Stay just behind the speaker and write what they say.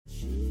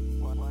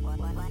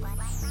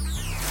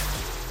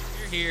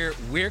We're here,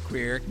 we're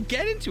queer,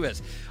 get into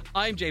it.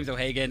 I'm James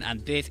O'Hagan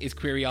and this is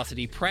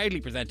Queeriosity, proudly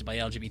presented by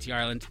LGBT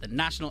Ireland, the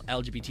National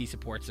LGBT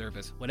Support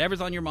Service. Whatever's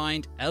on your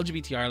mind,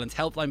 LGBT Ireland's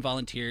helpline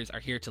volunteers are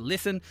here to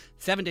listen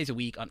 7 days a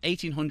week on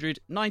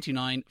 1800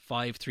 99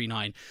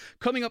 539.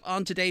 Coming up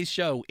on today's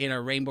show in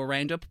our Rainbow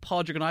Roundup,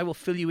 Padraig and I will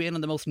fill you in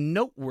on the most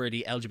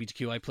noteworthy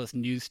LGBTQI plus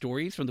news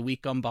stories from the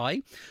week gone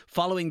by.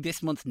 Following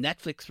this month's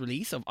Netflix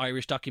release of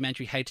Irish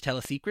documentary How to Tell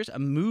a Secret, a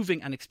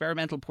moving and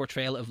experimental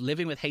portrayal of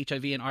living with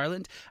HIV in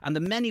Ireland and the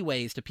many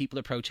ways that people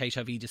approach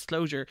HIV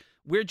disclosure,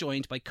 we're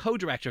joined by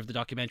co-director of the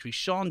documentary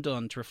Shaun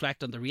Dunne to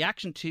reflect on the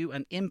reaction to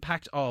and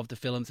impact of the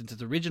film since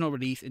its original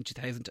release in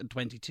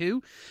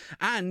 2022.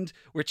 And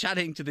we're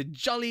chatting to the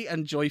jolly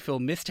and joyful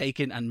Miss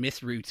Taken and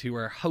Miss Roots, who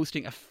are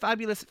hosting a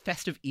fabulous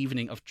festive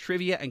evening of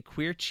trivia and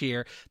queer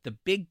cheer, the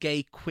Big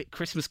Gay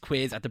Christmas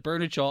Quiz at the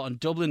Bernard Shaw on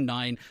Dublin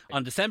 9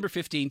 on December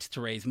 15th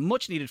to raise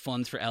much needed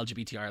funds for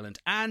LGBT Ireland.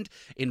 And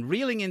in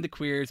Reeling in the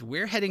Queers,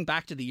 we're heading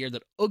back to the year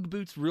that Ugg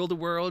boots ruled the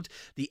world.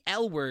 The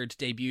L Word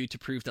debuted to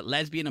prove that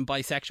lesbian and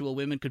bisexual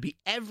women could be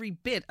every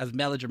bit as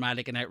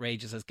melodramatic and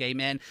outrageous as gay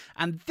men,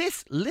 and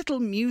this little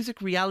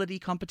music reality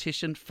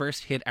competition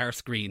first hit our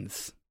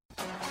screens.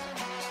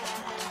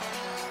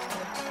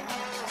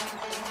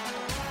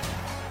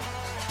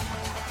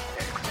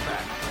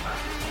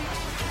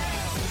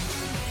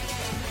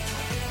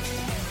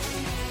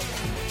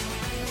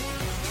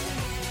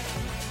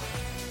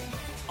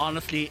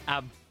 Honestly,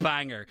 a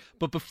banger.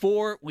 But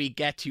before we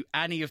get to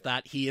any of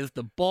that, he is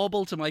the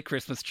bauble to my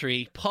Christmas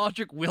tree,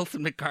 Padraig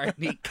Wilson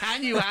McCartney.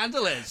 Can you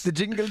handle it? The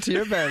jingle to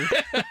your bell.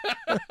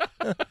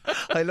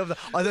 I love that.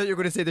 I thought you were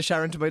going to say the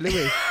Sharon to my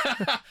Louis.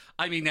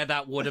 I mean, now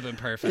that would have been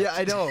perfect. Yeah,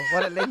 I know.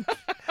 What a link.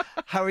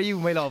 How are you,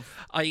 my love?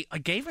 I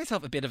gave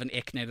myself a bit of an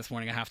ick now this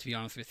morning, I have to be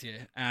honest with you.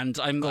 And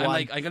I'm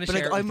going to share it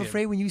with I'm you.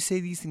 afraid when you say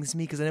these things to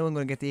me, because I know I'm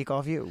going to get the ick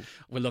off you.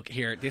 Well, look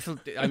here.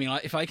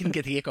 If I can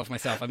get the ick off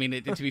myself, to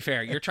be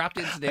fair, you're trapped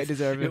into this. I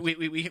deserve it.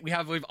 We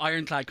have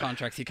ironclad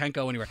contracts. You can't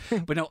go anywhere.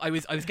 But no, I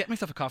was getting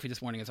myself a coffee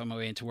this morning as I was on my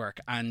way into work,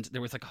 and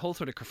there was like a whole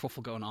sort of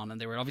kerfuffle going on,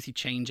 and they were obviously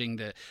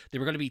they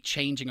were going to be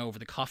changing over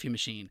the coffee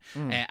machine,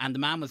 and the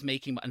man was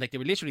making, and like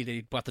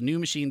they bought the new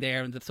machine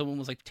there, and someone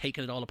was like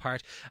taking it all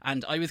apart,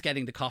 and I was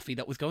getting the coffee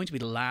that was going to be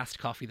the last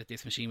coffee that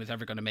this machine was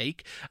ever going to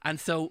make. And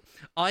so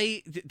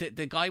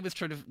the guy was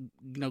sort of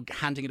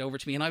handing it over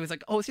to me, and I was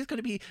like, oh, is this going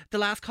to be the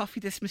last coffee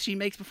this machine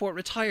makes before it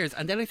retires?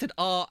 And then I said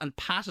and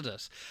patted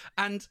it,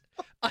 and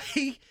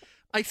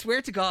I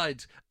swear to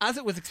God, as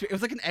it was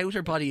like an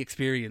outer body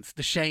experience.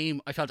 The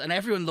shame I felt, and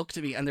everyone looked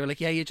at me and they were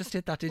like, "Yeah, you just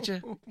did that, did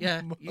you?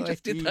 Yeah, you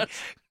just did that."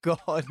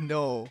 God,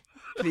 no.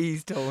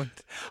 Please don't.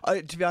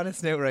 To be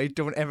honest now, right,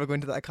 don't ever go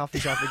into that coffee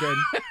shop again.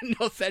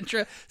 No,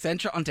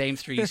 Centra on Dame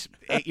Street.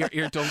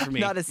 You're done for me.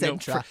 Not a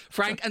Centra. No,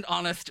 frank and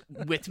honest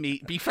with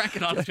me. Be frank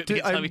and honest with me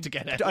and tell me to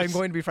get out. I'm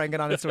going to be frank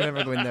and honest. Don't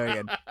ever go in there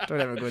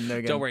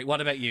again. Don't worry. What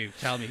about you?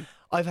 Tell me.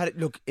 I've had it.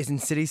 Look, isn't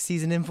silly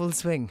season in full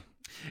swing?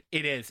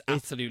 It is,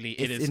 absolutely.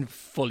 It is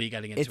fully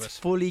getting into it. It's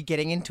fully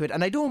getting into it.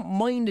 And I don't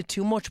mind it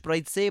too much, but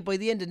I'd say by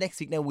the end of next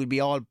week now, we'll be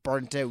all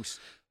burnt out.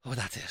 Oh,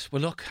 that's it.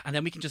 Well, look, and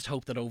then we can just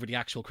hope that over the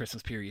actual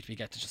Christmas period, we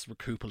get to just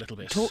recoup a little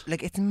bit.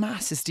 It's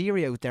mass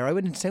hysteria out there. I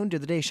went into town the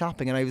other day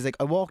shopping, and I was like,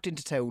 I walked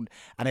into town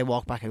and I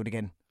walked back out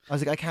again. I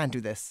was like, I can't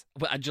do this.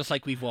 But just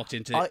like we've walked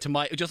into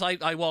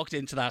I walked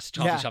into that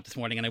coffee shop this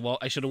morning, and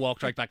I should have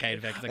walked right back out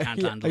of it because I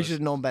can't handle it. I should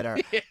have known better.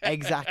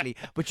 Exactly.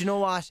 But you know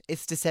what?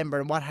 It's December,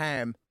 and what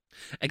harm?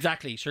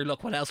 Exactly. Sure,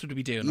 look, what else would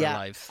we do in our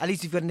lives? At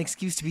least we've got an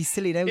excuse to be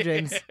silly now,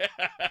 James.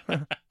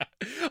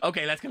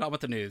 Okay, let's get on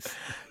with the news.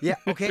 Yeah,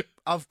 okay.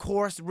 Of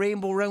course,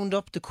 Rainbow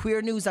Roundup, the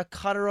queer news that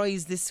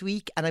cauterised this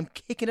week, and I'm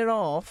kicking it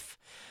off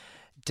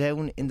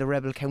down in the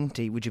Rebel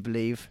County, would you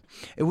believe?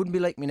 It wouldn't be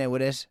like me now,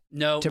 would it?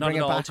 No, to not bring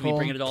at it all. back To be home.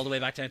 bringing it all the way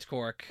back down to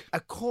Cork.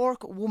 A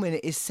Cork woman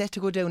is set to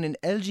go down in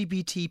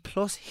LGBT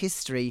plus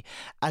history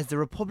as the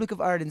Republic of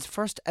Ireland's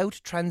first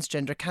out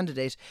transgender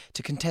candidate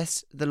to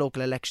contest the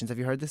local elections. Have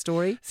you heard the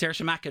story?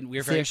 Saoirse Mackin,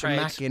 we're very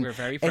proud. We're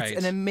very proud. It's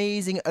an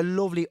amazing, a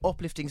lovely,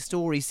 uplifting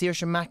story.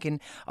 Saoirse Mackin,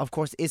 of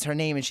course, is her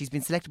name, and she's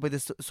been selected by the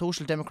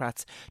Social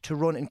Democrats to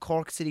run in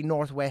Cork City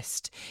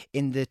Northwest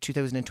in the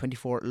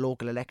 2024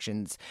 local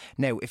elections.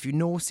 Now, if you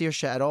know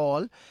Saoirse at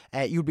all,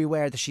 you'll be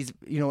aware that she's,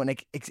 a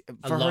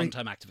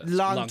long-time activist.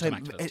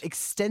 Long-time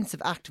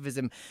extensive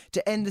activism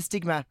to end the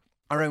stigma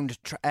around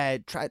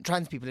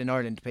trans people in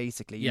Ireland,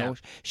 basically. You know,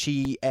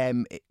 she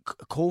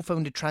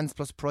co-founded Trans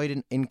Plus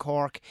Pride in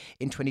Cork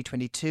in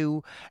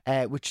 2022,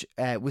 which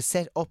was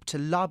set up to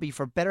lobby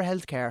for better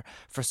healthcare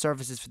for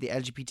services for the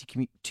LGBT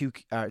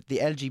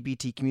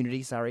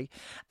community. Sorry,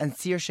 and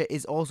Saoirse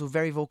is also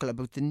very vocal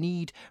about the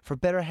need for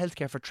better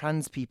healthcare for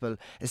trans people,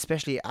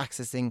 especially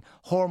accessing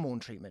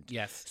hormone treatment.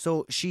 Yes.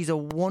 So she's a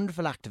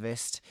wonderful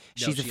activist.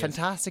 She's a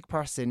fantastic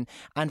person,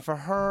 and for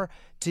her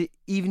to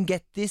even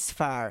get this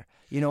far,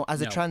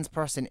 as a trans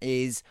person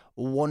is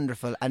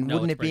wonderful. And No,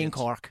 wouldn't it's it be in brilliant.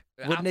 Cork?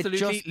 Wouldn't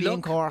Absolutely. it just be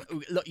in Cork?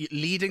 Look,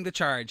 leading the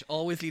charge,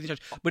 always leading the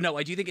charge. But no,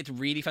 I do think it's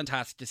really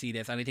fantastic to see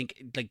this, and I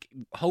think, like,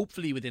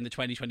 hopefully within the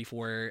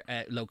 2024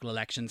 local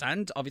elections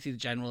and obviously the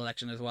general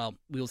election as well,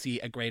 we'll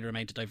see a greater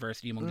amount of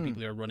diversity among the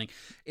people who are running.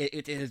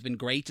 It has been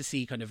great to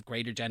see kind of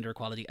greater gender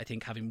equality. I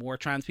think having more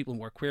trans people,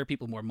 more queer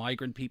people, more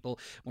migrant people,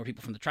 more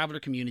people from the traveller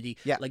community,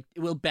 like,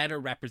 it will better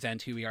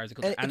represent who we are as a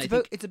culture. And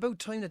it's about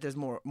time that there's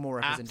more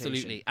representation.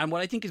 Absolutely. And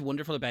what I think is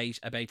wonderful about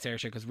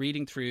Saoirse, because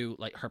reading through,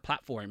 like, her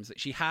platforms,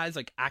 she has,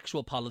 like, actual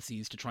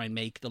policies to try and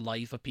make the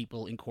life of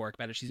people in Cork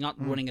better. She's not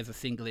running as a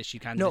single issue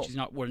candidate. No. She's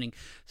not running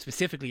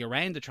specifically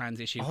around the trans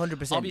issue.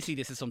 100%. Obviously,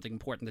 this is something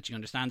important that she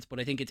understands,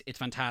 but I think it's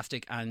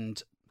fantastic,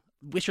 and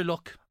wish her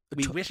luck.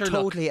 We wish her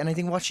luck. Totally, and I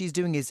think what she's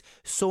doing is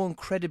so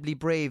incredibly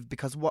brave,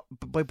 because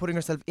by putting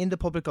herself in the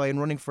public eye and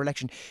running for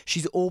election,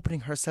 she's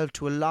opening herself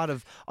to a lot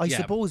of, I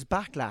suppose,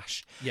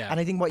 backlash. Yeah. And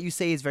I think what you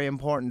say is very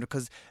important,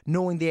 because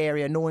knowing the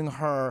area, knowing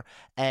her,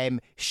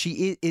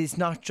 she is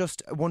not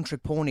just a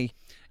one-trick pony.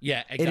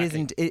 Yeah, exactly.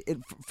 It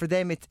isn't. For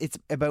them, it's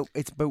about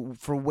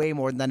for way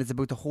more than that. It's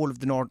about the whole of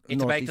the north.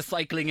 It's about the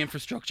cycling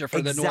infrastructure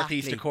for the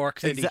northeast of Cork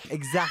City.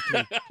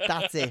 Exactly.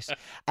 That's it.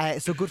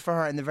 So good for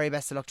her, and the very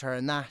best of luck to her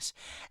in that.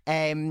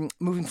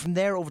 Moving from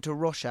there over to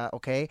Russia,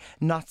 okay,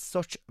 not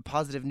such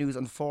positive news,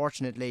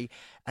 unfortunately.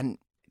 And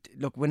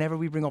look, whenever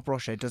we bring up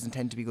Russia, it doesn't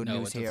tend to be good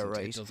news here,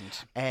 right? It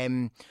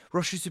doesn't.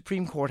 Russia's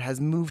Supreme Court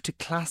has moved to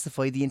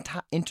classify the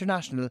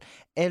international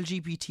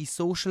LGBT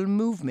social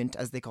movement,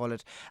 as they call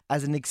it,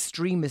 as an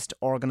extremist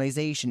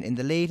organisation in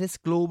the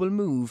latest global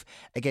move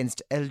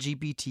against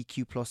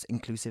LGBTQ plus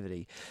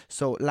inclusivity.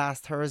 So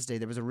last Thursday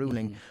there was a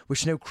ruling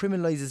which now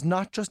criminalises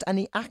not just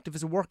any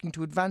activist working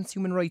to advance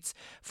human rights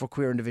for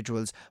queer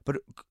individuals, but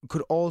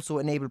could also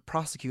enable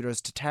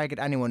prosecutors to target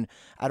anyone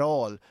at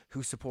all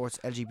who supports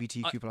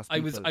LGBTQ plus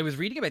people. I was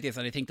reading about this,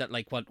 and I think that,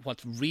 like,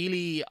 what's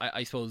really,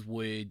 I suppose,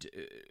 would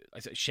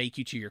shake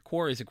you to your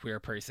core as a queer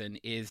person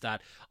is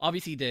that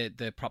obviously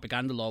the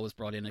propaganda law was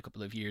brought in a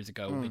couple of years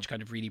ago, which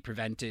kind of really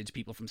prevented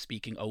people from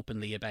speaking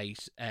openly about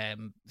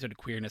sort of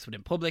queerness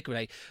within public,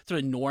 without sort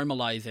of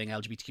normalising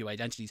LGBTQ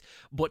identities.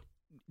 But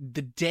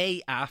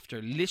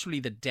literally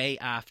the day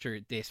after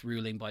this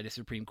ruling by the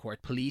Supreme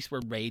Court, police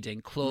were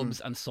raiding clubs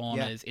and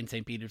saunas in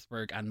St.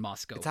 Petersburg and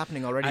Moscow. It's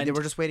happening already. And they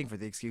were just waiting for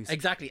the excuse.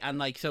 Exactly. And,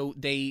 like, so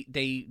the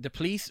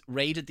police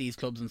raided these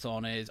clubs and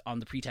saunas on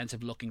the pretense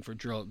of looking for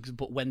drugs,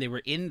 but when they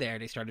were in there,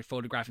 they started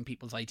photographing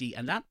people's ID,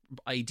 and that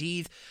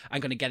IDs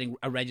and kind of getting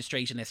a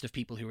registration list of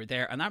people who were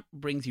there. And that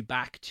brings you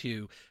back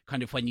to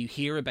kind of when you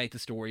hear about the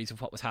stories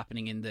of what was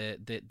happening in the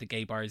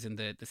gay bars in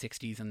the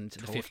 60s and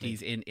the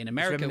 50s in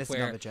America,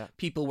 where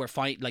people were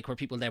where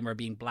people then were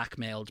being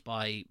blackmailed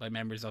by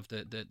members of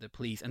the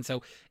police. And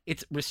so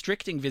it's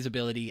restricting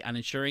visibility and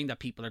ensuring that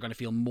people are going to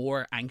feel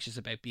more anxious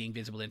about being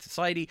visible in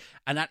society,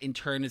 and that in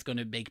turn is going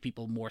to make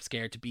people more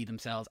scared to be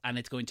themselves, and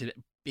it's going to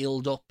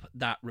build up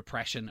that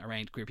repression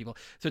around queer people.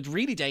 So it's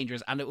really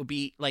dangerous, and it would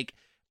be, like,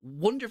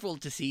 wonderful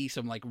to see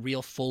some, like,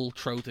 real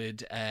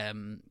full-throated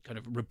kind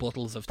of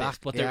rebuttals of this,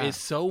 but there is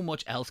so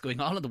much else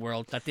going on in the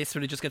world that this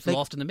sort of just gets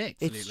lost in the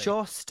mix. It's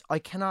just, I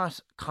cannot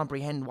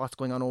comprehend what's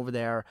going on over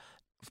there,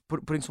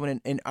 putting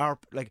someone in our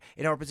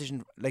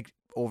position, like,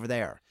 over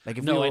there. Like,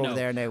 if we were over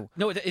there now.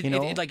 No,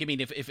 like, I mean,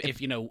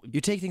 if you know,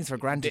 you take things for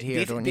granted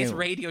here, don't you? This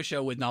radio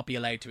show would not be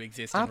allowed to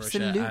exist in Russia.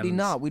 Absolutely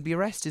not. We'd be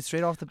arrested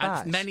straight off the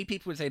bat. And many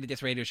people would say that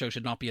this radio show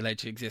should not be allowed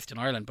to exist in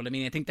Ireland, but I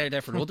mean, I think they're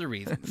there for other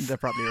reasons. They're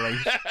probably right.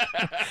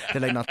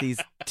 They're like, not these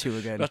two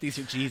again. Not these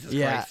two, Jesus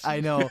Yeah, Christ.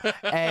 I know.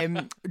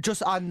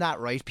 Just on that,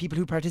 right, people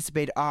who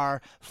participate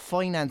are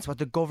financed what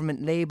the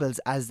government labels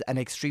as an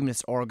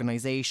extremist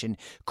organisation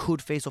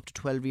could face up to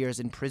 12 years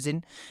in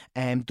prison.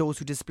 Those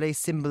who display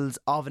symbols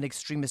of an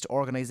extremist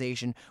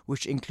organisation,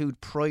 which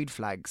include pride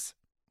flags,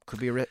 could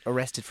be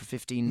arrested for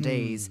 15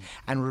 days,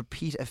 and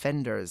repeat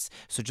offenders.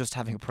 So just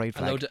having a pride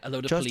flag. A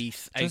load of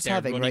police out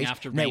there running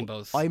after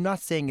rainbows. Now, I'm not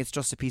saying it's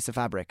just a piece of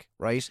fabric,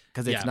 right?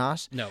 Because it's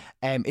not. No.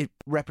 It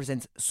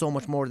represents so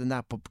much more than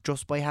that. But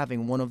just by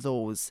having one of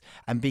those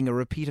and being a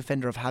repeat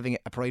offender of having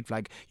a pride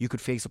flag, you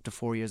could face up to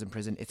 4 years in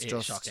prison. It's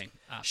just shocking.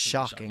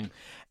 Shocking.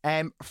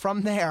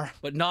 From there,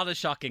 but not as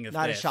shocking as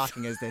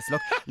this.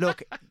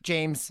 Look,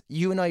 James,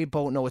 you and I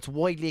both know it's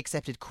widely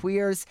accepted.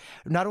 Queers,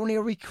 not only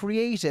are we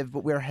creative,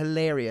 but we're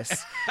hilarious.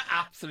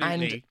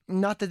 Absolutely. And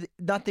not that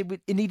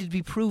it needed to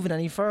be proven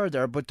any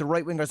further, but the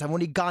right wingers have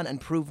only gone and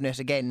proven it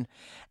again.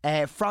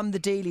 From the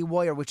Daily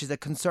Wire, which is a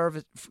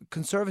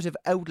conservative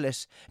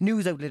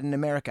news outlet in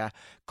America,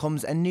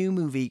 comes a new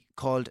movie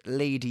called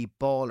Lady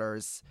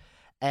Ballers.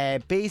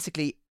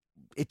 Basically,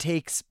 it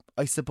takes,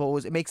 I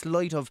suppose it makes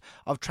light of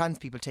trans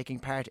people taking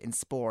part in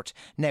sport.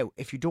 Now,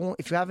 if you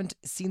haven't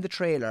seen the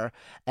trailer,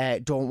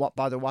 don't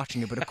bother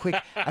watching it. But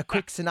a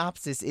quick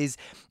synopsis is: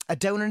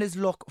 down on his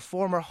luck,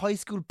 former high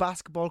school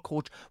basketball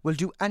coach will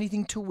do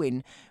anything to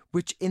win,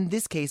 which in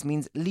this case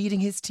means leading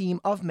his team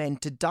of men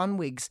to don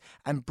wigs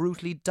and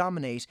brutally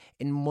dominate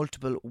in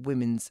multiple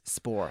women's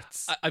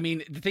sports. I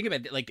mean, the thing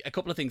about like a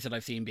couple of things that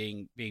I've seen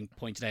being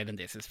pointed out in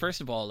this is,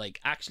 first of all, like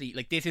actually,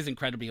 like this is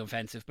incredibly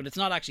offensive, but it's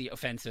not actually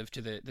offensive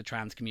to the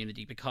trans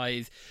community,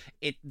 because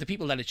the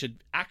people that it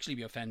should actually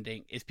be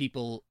offending is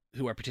people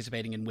who are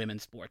participating in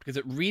women's sport, because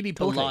it really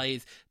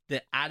belies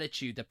the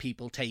attitude that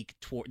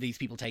these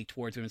people take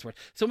towards women's sport.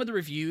 Some of the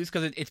reviews,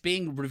 because it's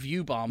being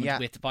review bombed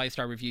with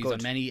 5-star reviews on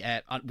many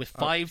with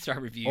 5-star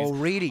reviews. Oh,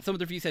 really? Some of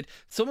the reviews said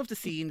some of the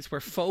scenes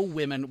where faux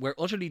women were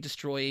utterly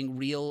destroying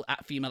real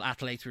female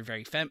athletes were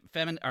very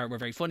feminine, or were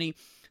very funny.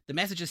 The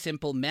message is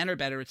simple: men are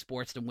better at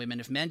sports than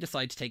women. If men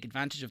decide to take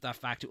advantage of that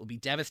fact, it will be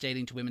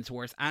devastating to women's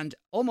sports. And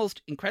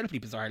almost incredibly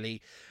bizarrely,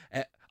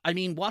 I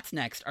mean, what's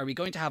next? Are we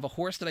going to have a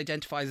horse that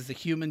identifies as a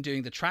human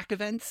doing the track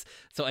events?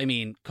 So, I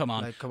mean, come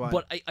on.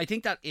 But I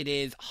think that it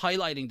is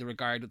highlighting the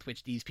regard with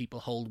which these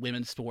people hold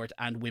women's sport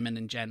and women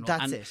in general.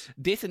 That's it.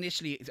 This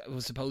initially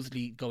was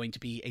supposedly going to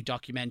be a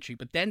documentary,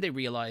 but then they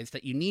realised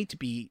that you need to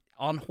be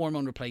on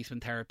hormone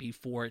replacement therapy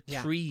for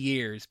 3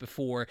 years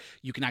before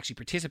you can actually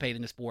participate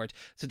in the sport.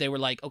 So they were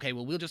like, okay,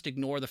 well, we'll just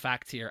ignore the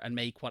facts here and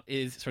make what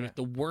is sort of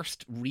the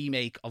worst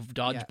remake of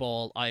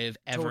dodgeball I have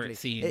ever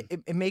seen.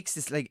 It makes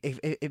this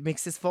it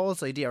makes this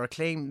false idea or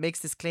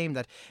makes this claim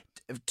that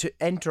to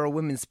enter a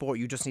women's sport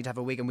you just need to have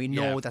a wig, and we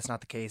know that's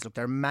not the case. Look,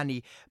 there are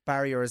many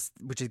barriers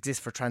which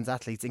exist for trans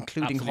athletes,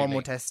 including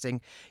hormone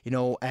testing,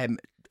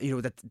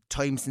 that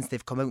time since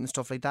they've come out and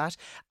stuff like that.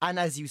 And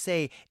as you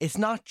say, it's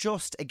not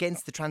just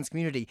against the trans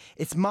community,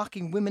 it's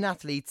mocking women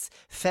athletes,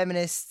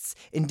 feminists,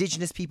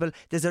 indigenous people.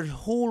 There's a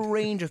whole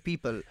range of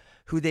people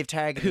who they've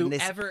targeted in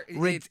this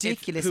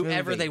ridiculous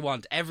whoever movie. they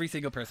want, every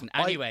single person.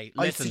 Anyway,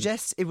 I listen.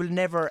 suggest it will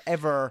never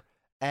ever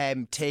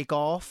take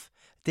off.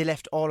 They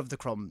left all of the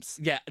crumbs.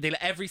 Yeah,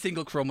 every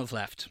single crumb was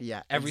left.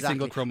 Yeah, every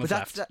single crumb was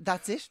left.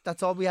 That's it.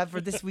 That's all we have for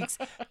this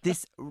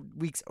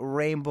week's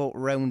Rainbow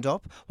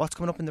Roundup. What's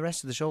coming up in the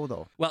rest of the show,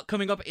 though? Well,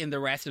 coming up in the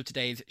rest of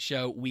today's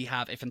show, we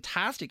have a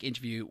fantastic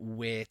interview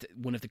with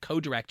one of the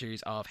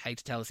co-directors of How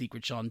to Tell a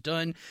Secret, Shaun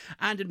Dunne.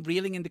 And in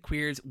Reeling in the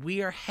Queers,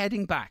 we are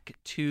heading back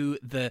to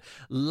the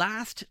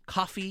last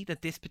coffee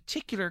that this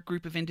particular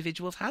group of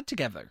individuals had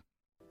together.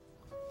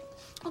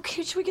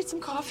 Okay, should we get some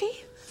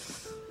coffee?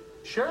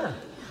 Sure.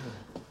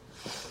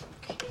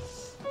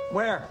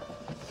 Where?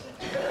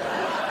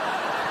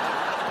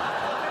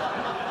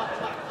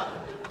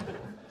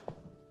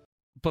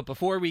 But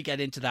before we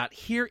get into that,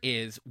 here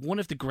is one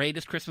of the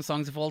greatest Christmas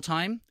songs of all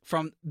time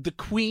from the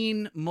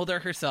Queen Mother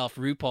herself,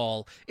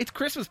 RuPaul. It's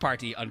Christmas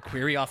Party on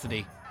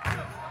Curiosity.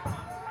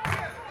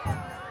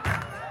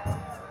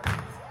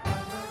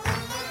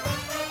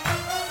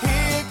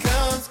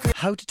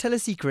 How to Tell a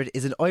Secret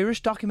is an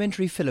Irish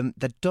documentary film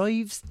that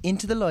dives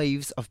into the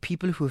lives of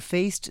people who have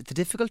faced the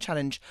difficult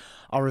challenge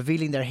of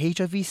revealing their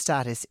HIV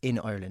status in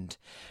Ireland.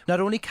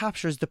 Not only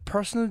captures the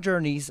personal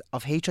journeys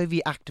of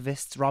HIV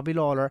activists Robbie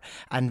Lawler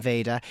and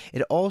Veda,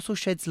 it also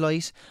sheds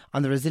light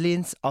on the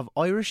resilience of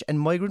Irish and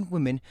migrant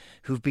women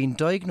who've been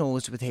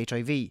diagnosed with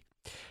HIV.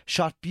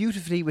 Shot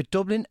beautifully with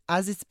Dublin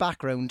as its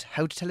background,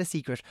 How to Tell a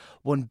Secret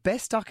won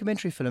Best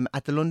Documentary Film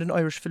at the London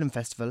Irish Film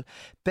Festival,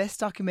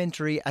 Best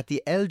Documentary at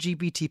the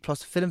LGBT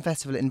Plus Film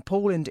Festival in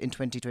Poland in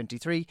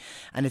 2023,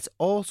 and it's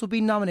also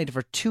been nominated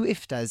for 2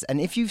 IFTAs, and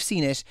if you've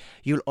seen it,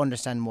 you'll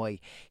understand why.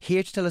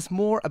 Here to tell us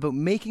more about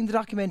making the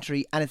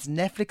documentary and its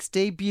Netflix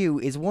debut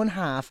is one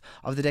half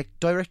of the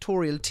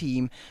directorial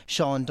team,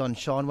 Shaun Dunne.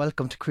 Shaun,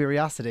 welcome to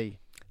Curiosity.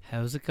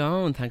 How's it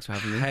going? Thanks for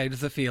having me. How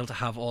does it feel to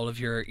have all of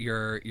your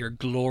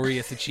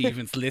glorious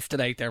achievements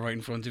listed out there right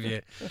in front of you?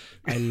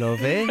 I love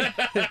it.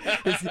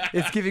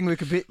 It's giving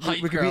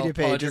Wikipedia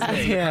page, isn't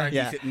it?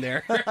 Yeah. Sitting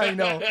there. I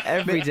know.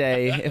 Every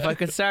day. If I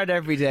could start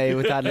every day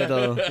with that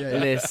little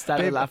list, that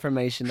little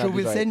affirmation, so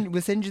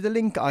we'll send you the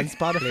link on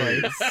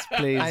Spotify.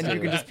 Please and you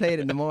can just play it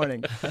in the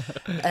morning.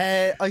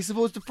 I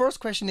suppose the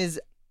first question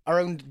is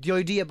around the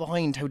idea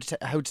behind how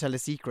to tell a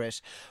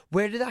secret.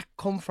 Where did that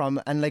come from,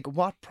 and like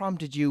what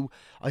prompted you,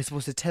 I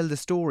suppose, to tell the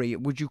story?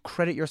 Would you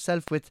credit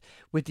yourself with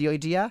the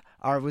idea,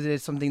 or was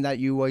it something that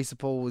you, I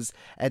suppose,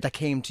 that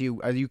came to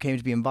you, or you came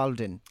to be involved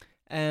in?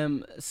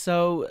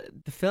 So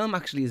the film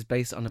actually is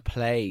based on a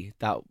play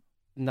that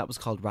was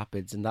called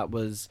Rapids, and that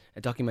was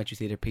a documentary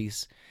theatre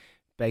piece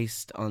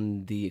based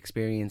on the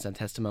experience and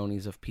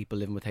testimonies of people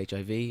living with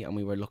HIV, and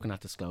we were looking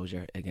at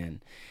disclosure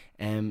again.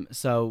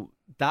 So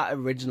that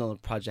original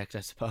project,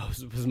 I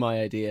suppose, was my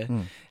idea.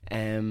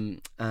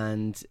 And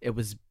it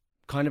was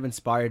kind of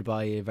inspired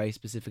by a very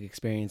specific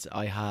experience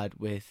I had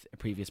with a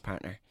previous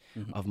partner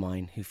of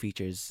mine who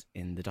features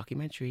in the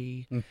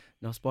documentary.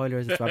 No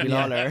spoilers, it's Robbie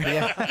Lawler.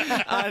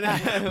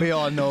 And, we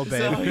all know,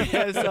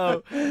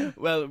 babe.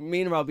 Well,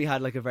 me and Robbie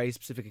had like a very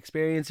specific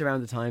experience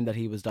around the time that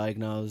he was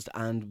diagnosed,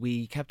 and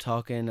we kept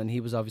talking, and he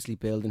was obviously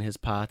building his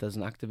path as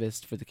an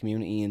activist for the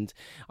community, and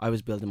I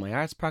was building my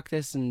arts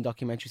practice in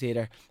documentary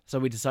theatre. So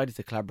we decided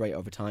to collaborate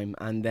over time,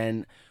 and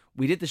then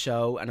we did the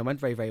show, and it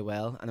went very, very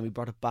well, and then we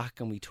brought it back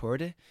and we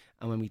toured it,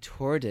 and when we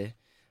toured it,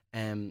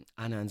 Anna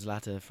and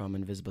Zlata from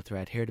Invisible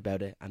Thread heard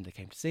about it and they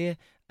came to see it,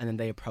 and then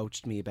they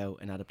approached me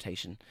about an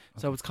adaptation.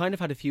 So it's kind of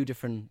had a few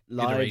different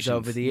lives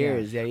over the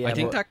years. Yeah. I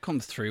think that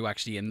comes through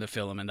actually in the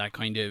film, and that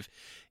kind of,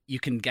 you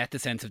can get the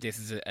sense of this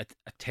as a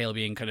tale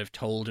being kind of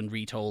told and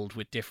retold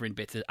with different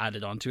bits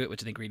added onto it,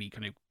 which I think really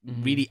kind of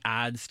really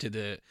adds to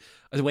the,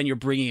 when you're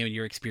bringing it and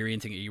you're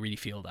experiencing it, you really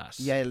feel that.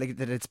 Yeah, like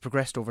that it's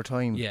progressed over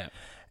time. Yeah.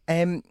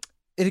 It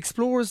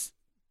explores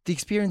the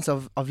experience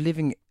of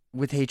living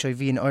with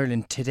HIV in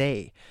Ireland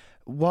today.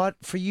 What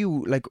for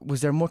you, like,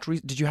 was there much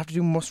did you have to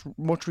do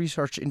much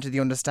research into the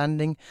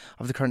understanding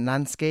of the current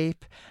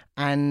landscape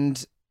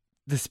and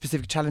the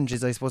specific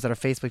challenges, I suppose, that are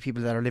faced by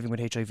people that are living with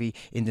HIV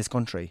in this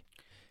country?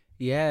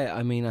 Yeah,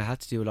 I mean, I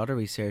had to do a lot of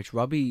research.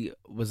 Robbie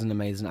was an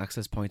amazing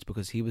access point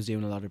because he was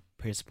doing a lot of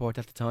peer support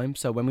at the time.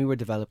 So when we were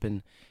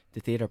developing the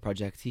theatre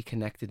project, he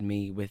connected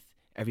me with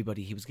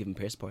everybody he was giving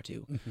peer support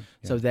to.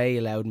 So they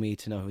allowed me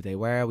to know who they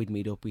were. We'd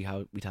meet up,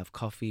 we'd have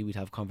coffee, we'd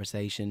have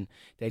conversation.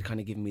 They'd kind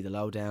of given me the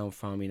lowdown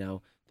from, you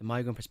know, the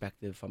migrant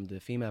perspective, from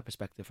the female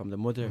perspective, from the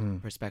mother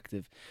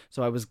perspective.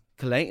 So I was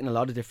collating a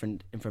lot of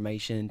different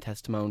information,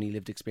 testimony,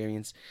 lived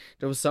experience.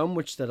 There was so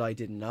much that I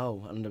didn't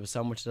know, and there was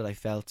so much that I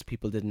felt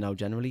people didn't know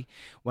generally.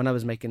 When I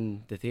was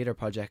making the theatre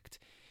project,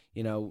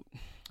 you know,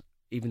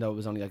 even though it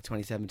was only like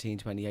 2017,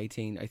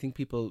 2018, I think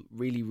people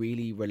really,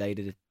 really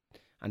related it,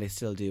 and they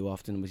still do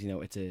often, with, you know,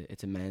 it's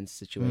a men's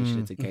situation,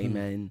 it's a gay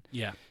men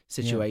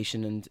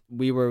situation, and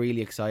we were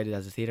really excited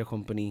as a theatre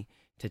company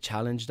to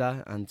challenge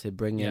that and to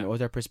bring in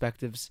other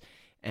perspectives.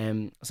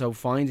 So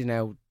finding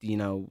out, you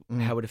know,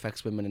 how it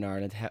affects women in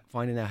Ireland,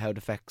 finding out how it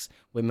affects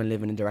women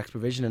living in direct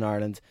provision in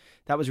Ireland,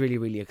 that was really,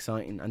 really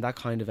exciting, and that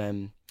kind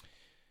of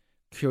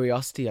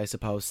curiosity, I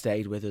suppose,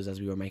 stayed with us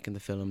as we were making the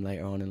film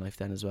later on in life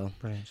then as well.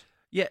 Brilliant.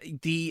 Yeah,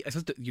 I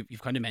suppose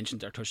you've kind of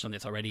mentioned or touched on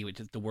this already, which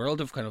is the world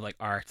of kind of like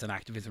arts and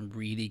activism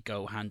really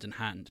go hand in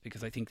hand,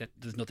 because I think that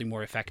there's nothing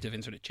more effective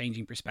in sort of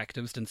changing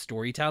perspectives than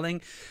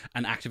storytelling,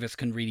 and activists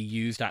can really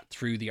use that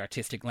through the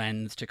artistic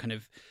lens to kind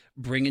of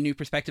bring a new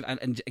perspective.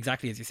 And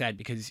exactly as you said,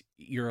 because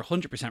you're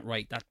 100%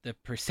 right that the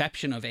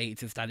perception of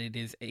AIDS is that it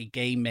is a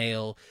gay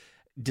male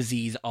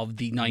disease of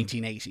the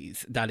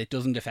 1980s, that it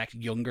doesn't affect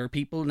younger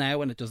people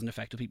now, and it doesn't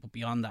affect people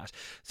beyond that.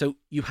 So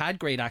you had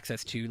great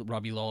access to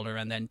Robbie Lawler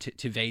and then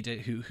to Veda,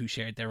 who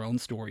shared their own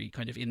story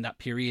kind of in that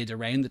period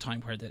around the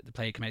time where the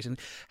play came out. And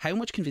how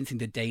much convincing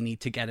did they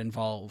need to get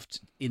involved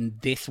in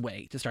this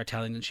way to start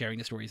telling and sharing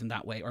the stories in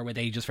that way, or were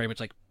they just very much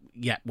like,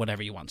 yeah,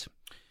 whatever you want?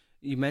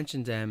 You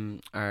mentioned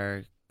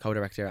our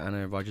co-director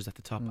Anna Rogers at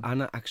the top.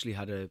 Anna actually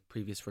had a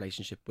previous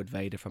relationship with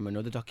Veda from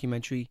another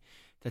documentary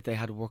that they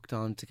had worked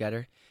on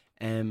together.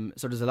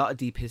 So there's a lot of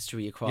deep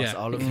history across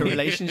all of the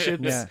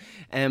relationships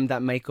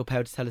that make up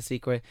How to Tell a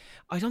Secret.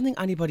 I don't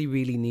think anybody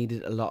really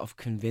needed a lot of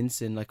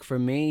convincing. Like for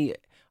me,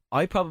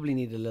 I probably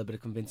needed a little bit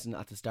of convincing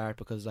at the start,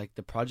 because like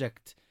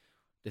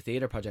the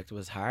theatre project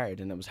was hard,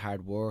 and it was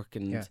hard work,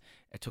 and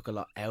it took a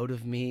lot out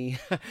of me.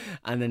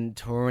 And then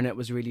touring it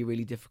was really,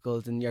 really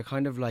difficult, and you're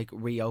kind of like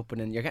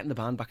reopening, you're getting the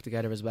band back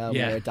together as well,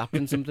 you're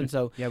adapting something.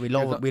 So we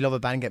love a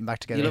band getting back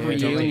together. You love a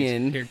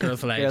reunion. Here,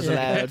 girls allowed. Girls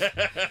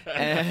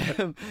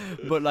allowed.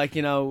 But like,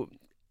 you know,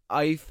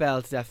 I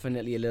felt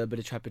definitely a little bit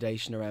of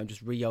trepidation around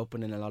just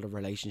reopening a lot of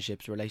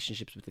relationships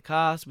with the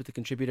cast, with the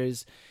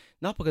contributors,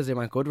 not because they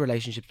weren't good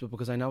relationships, but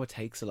because I know it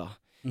takes a lot.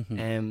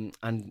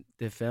 And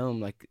the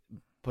film, like,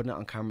 putting it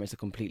on camera is a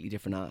completely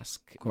different ask,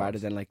 rather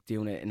than like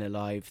doing it in a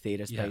live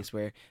theatre space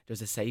where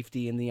there's a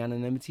safety in the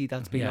anonymity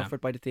that's being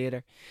offered by the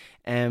theatre.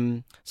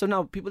 So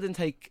no, people didn't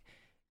take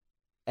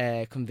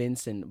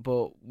convincing,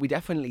 but we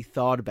definitely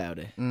thought about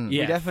it.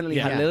 We definitely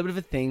had a little bit of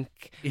a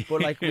think,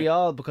 but like we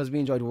all, because we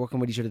enjoyed working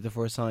with each other the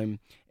first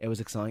time, it was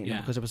exciting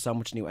because there was so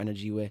much new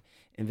energy with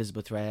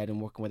Invisible Thread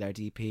and working with our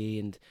DP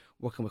and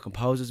working with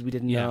composers we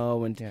didn't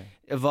know and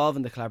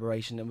evolving the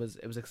collaboration. It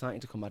was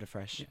exciting to come at it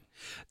fresh.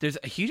 There's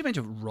a huge amount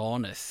of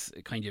rawness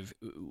kind of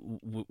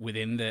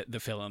within the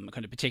film,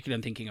 kind of particularly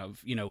I'm thinking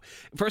of, you know,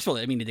 first of all,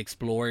 I mean, it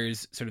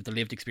explores sort of the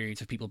lived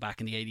experience of people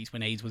back in the 80s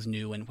when AIDS was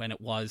new and when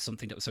it was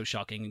something that was so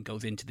shocking, and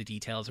goes into the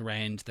details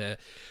around the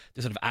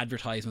sort of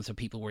advertisements that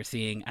people were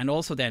seeing, and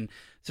also then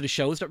sort of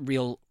shows that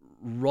real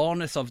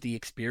rawness of the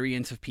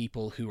experience of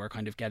people who are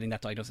kind of getting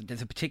that diagnosis.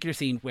 There's a particular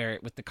scene where,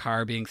 with the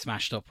car being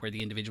smashed up, where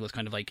the individual is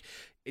kind of like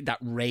that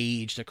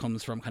rage that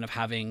comes from kind of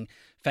having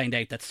found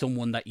out that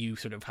someone that you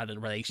sort of had a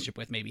relationship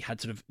with maybe had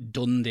sort of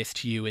done this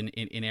to you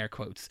in air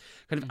quotes.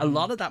 Kind of a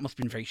lot of that must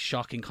have been very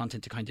shocking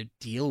content to kind of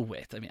deal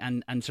with. I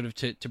mean, and sort of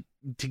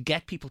to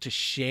get people to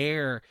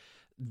share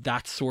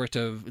that sort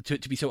of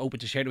to be so open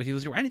to share it with you?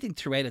 Was there anything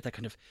throughout it that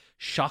kind of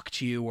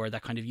shocked you, or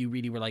that kind of you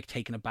really were like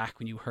taken aback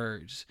when you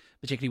heard,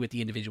 particularly with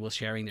the individuals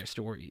sharing their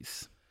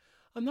stories?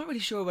 I'm not really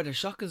sure whether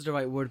shock is the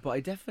right word, but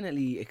I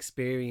definitely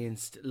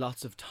experienced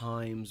lots of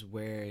times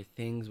where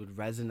things would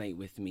resonate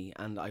with me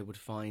and I would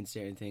find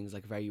certain things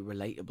like very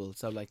relatable.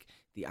 So like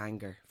the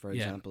anger, for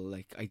example,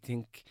 like I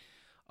think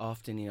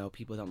often, you know,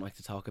 people don't like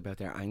to talk about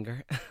their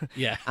anger.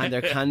 Yeah. And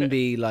there can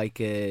be like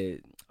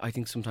I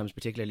think sometimes,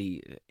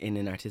 particularly in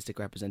an artistic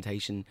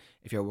representation,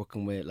 if you're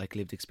working with like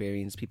lived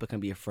experience, people can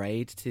be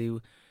afraid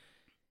to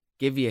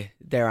give you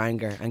their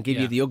anger and give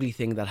you the ugly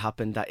thing that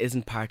happened that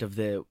isn't part of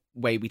the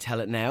way we tell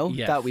it now,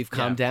 that we've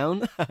calmed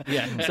down.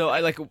 So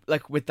I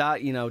like with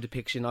that, you know,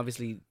 depiction,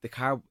 obviously the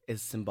car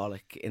is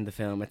symbolic in the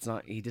film. It's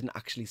not, he didn't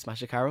actually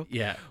smash a car up.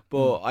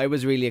 But I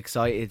was really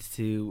excited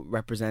to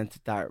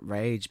represent that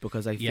rage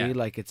because I feel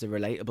like it's a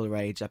relatable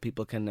rage that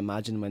people can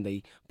imagine when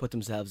they put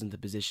themselves in the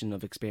position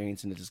of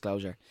experiencing a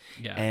disclosure.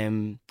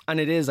 And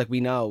it is like we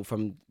know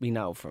from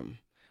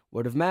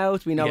word of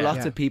mouth, we know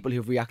lots of people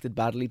who've reacted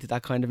badly to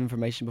that kind of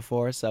information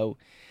before. So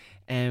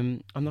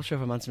I'm not sure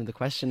if I'm answering the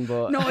question,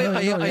 but no,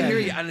 I hear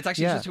you, and it's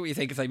actually just what you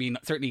think. Because I mean,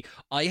 certainly,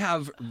 I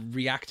have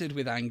reacted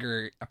with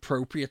anger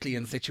appropriately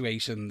in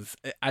situations,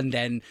 and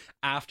then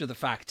after the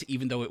fact,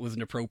 even though it was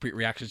an appropriate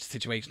reaction to the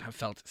situation, have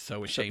felt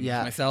so ashamed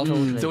of myself.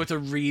 So it's a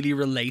really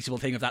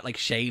relatable thing of that, like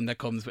shame that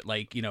comes with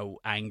like, you know,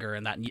 anger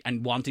and that,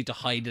 and wanting to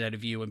hide it out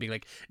of you and being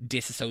like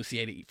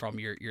disassociated from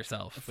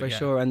yourself. For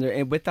sure.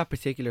 And with that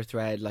particular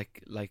thread,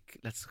 like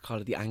let's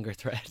call it the anger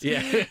thread.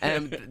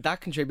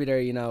 That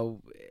contributor, you know,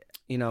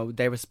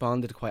 they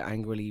responded quite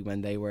angrily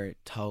when they were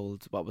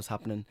told what was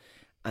happening.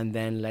 And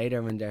then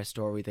later in their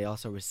story, they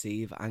also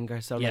receive anger.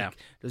 So like,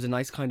 there's a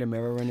nice kind of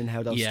mirroring in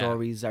how those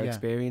stories are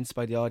experienced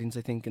by the audience,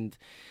 I think. And,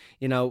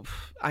 you know,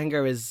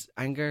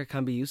 anger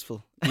can be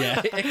useful.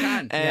 Yeah, it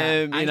can.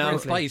 Anger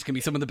and spite can be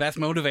some of the best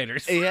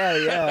motivators.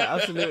 Yeah,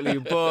 absolutely.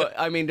 But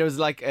I mean, there's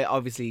like,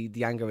 obviously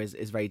the anger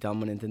is very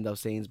dominant in those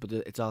scenes, but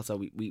it's also,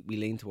 we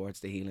lean towards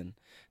the healing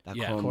that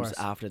comes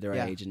after their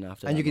age and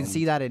after. And you can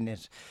see that in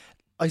it.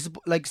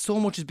 Like so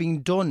much is being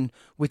done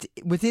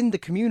within the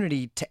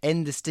community to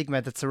end the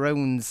stigma that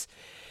surrounds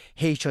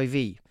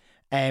HIV.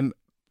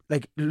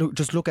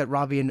 Just look at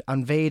Robbie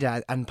and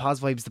Veda and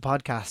Pos Vibes, the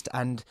podcast,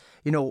 and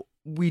you know,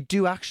 we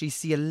do actually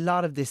see a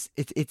lot of this.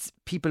 It's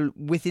people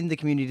within the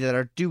community that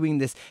are doing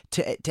this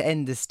to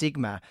end the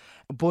stigma.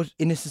 But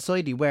in a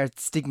society where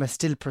stigma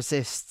still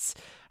persists,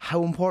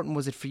 how important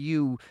was it for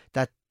you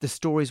that the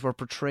stories were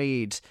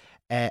portrayed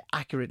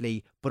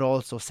accurately but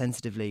also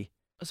sensitively?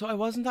 So I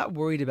wasn't that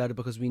worried about it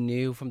because we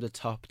knew from the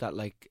top that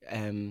like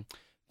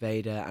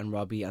Veda and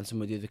Robbie and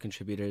some of the other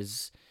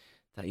contributors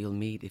that you'll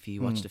meet if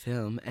you watch the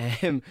film,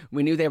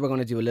 we knew they were going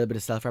to do a little bit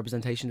of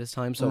self-representation this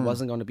time, so it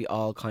wasn't going to be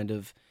all kind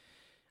of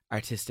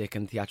artistic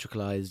and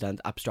theatricalized and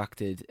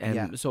abstracted.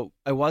 So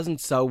I wasn't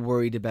so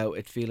worried about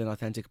it feeling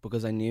authentic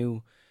because I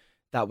knew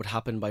that would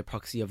happen by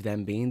proxy of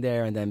them being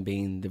there and them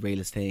being the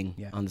realest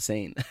thing on the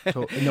scene.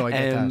 No, I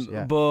get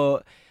that.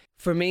 But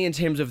for me, in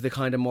terms of the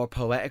kind of more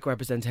poetic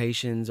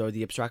representations or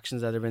the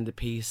abstractions that are in the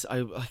piece, I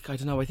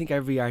don't know, I think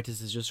every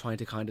artist is just trying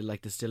to kind of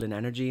like distill an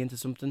energy into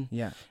something.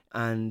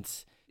 And,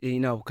 you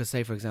know, because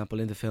say, for example,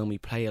 in the film, we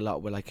play a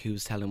lot with like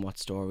who's telling what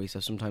story.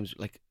 So sometimes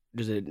like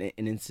there's an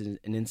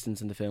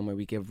instance in the film where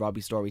we give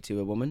Robbie's story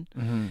to a woman,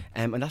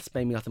 and that's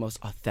maybe not the most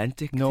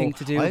authentic thing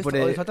to do. I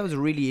thought that was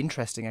really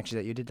interesting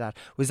actually that you did that.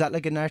 Was that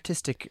like an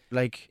artistic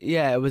like?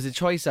 Yeah, it was a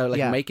choice of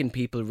like making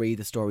people read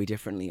the story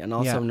differently, and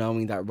also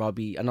knowing that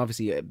Robbie, and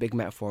obviously a big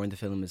metaphor in the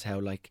film is how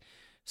like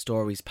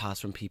stories pass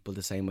from people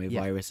the same way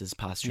viruses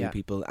pass through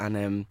people,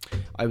 and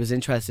I was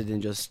interested in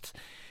just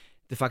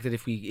the fact that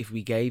if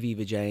we gave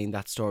Eva Jane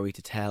that story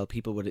to tell,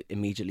 people would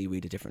immediately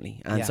read it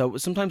differently. And so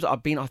sometimes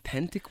being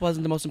authentic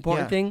wasn't the most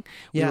important thing.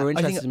 We were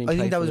interested in I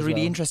think that was really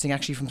well. interesting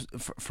actually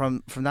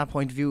from that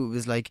point of view. It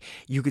was like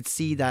you could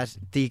see that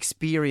the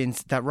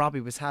experience that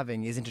Robbie was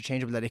having is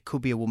interchangeable, that it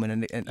could be a woman,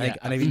 and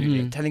I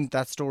mean, telling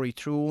that story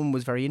through him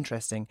was very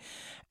interesting.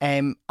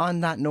 On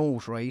that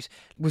note, right,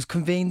 was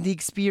conveying the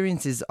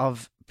experiences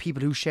of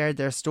people who shared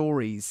their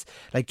stories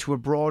like to a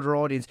broader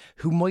audience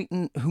who might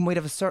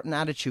have a certain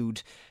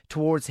attitude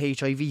towards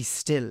HIV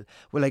still.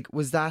 Well, like,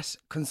 was that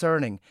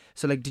concerning?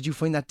 So like, did you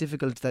find that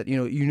difficult, that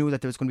you knew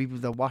that there was going to be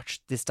people that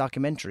watched this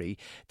documentary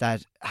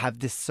that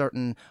have this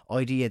certain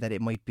idea that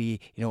it might be,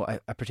 you know,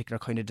 a particular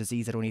kind of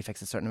disease that only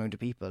affects a certain amount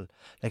of people?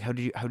 Like, how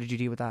did you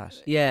deal with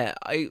that? Yeah,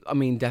 I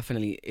mean,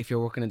 definitely, if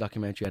you're working a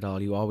documentary at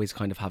all, you always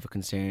kind of have a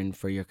concern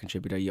for your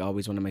contributor. You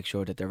always want to make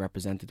sure that they're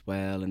represented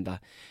well and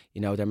that,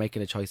 you know, they're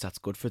making a choice that's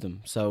good for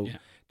them. So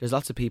there's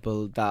lots of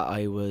people that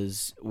I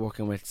was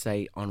working with,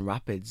 say, on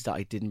Rapids, that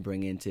I didn't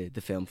bring into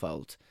the film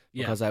fold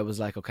because I was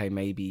like, okay,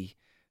 maybe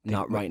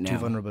not right now. Too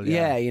vulnerable.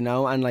 Yeah, you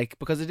know, and like,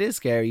 because it is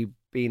scary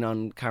being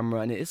on camera,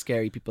 and it is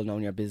scary people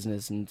knowing your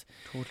business, and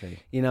totally,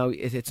 you know,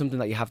 it's something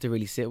that you have to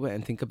really sit with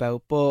and think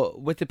about.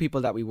 But with the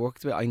people that we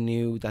worked with, I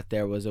knew that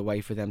there was a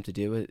way for them to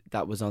do it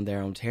that was on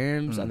their own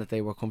terms and that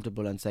they were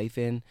comfortable and safe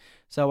in.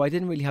 So I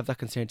didn't really have that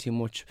concern too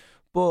much.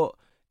 But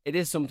it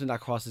is something that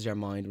crosses your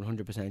mind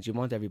 100%. You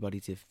want everybody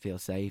to feel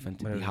safe and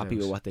to be happy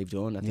with what they've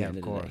done at the end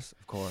of the day.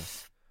 Of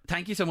course.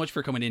 Thank you so much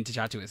for coming in to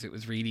chat to us. It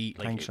was really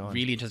Thanks, Shaun.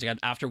 really interesting. And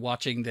after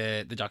watching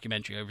the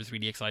documentary, I was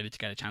really excited to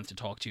get a chance to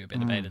talk to you a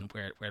bit about it and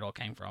where it all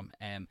came from.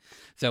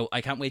 So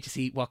I can't wait to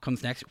see what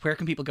comes next. Where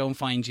can people go and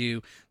find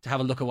you to have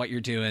a look at what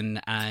you're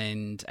doing?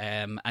 And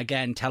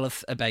again, tell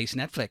us about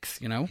Netflix,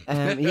 you know?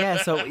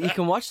 So you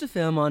can watch the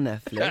film on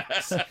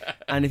Netflix.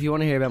 And if you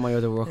want to hear about my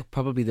other work,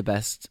 probably the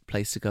best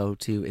place to go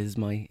to is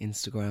my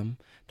Instagram.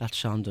 That's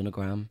Shaun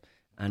Dunnegram.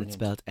 And it's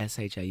spelled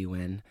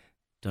Shaun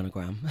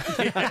Dunnegram.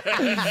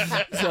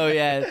 So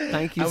yeah,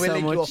 thank you so much. I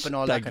will link you up and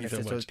all that Thank kind of you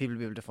so stuff so much. people will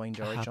be able to find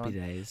you. All right, Happy Shaun?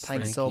 days.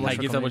 Thanks so much.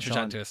 Thank you so much for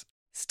coming, chatting Shaun. to us.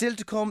 Still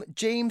to come,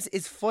 James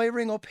is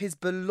firing up his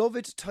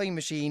beloved time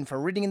machine for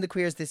Reading in the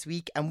Queers this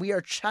week, and we are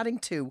chatting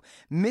to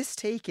Miss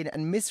Taken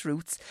and Miss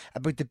Roots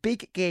about the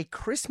big gay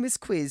Christmas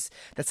quiz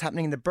that's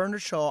happening in the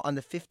Bernard Shaw on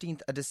the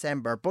 15th of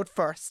December. But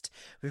first,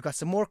 we've got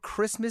some more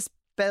Christmas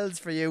bells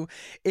for you.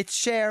 It's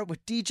Cher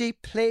with DJ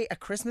Play a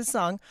Christmas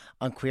Song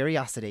on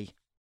Curiosity.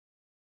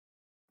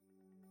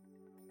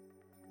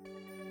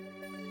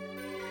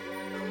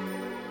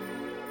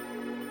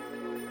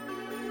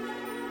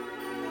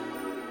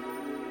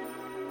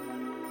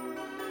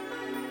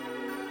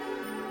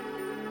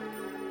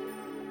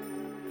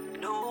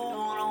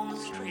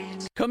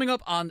 Coming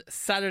up on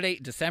Saturday,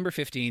 December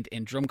 15th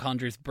in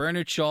Drumconder's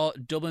Bernard Shaw,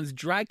 Dublin's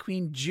drag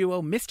queen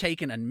duo Miss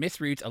Taken and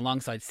Miss Roots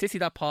alongside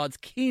Sissy.pod's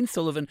Cian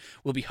Sullivan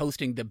will be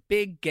hosting the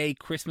big gay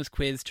Christmas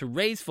quiz to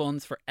raise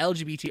funds for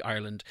LGBT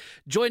Ireland.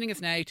 Joining us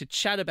now to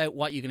chat about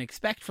what you can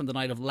expect from the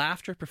night of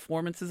laughter,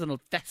 performances and a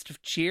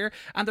festive cheer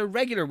and the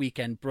regular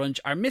weekend brunch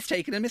are Miss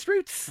Taken and Miss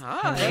Roots.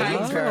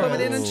 Thanks for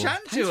coming in and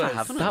chatting to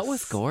us. That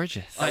was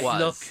gorgeous.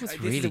 Look,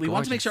 really we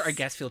want to make gorgeous. sure our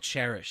guests feel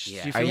cherished.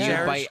 Yeah. Do you Are feel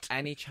you by cherished?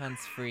 any chance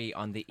free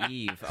on the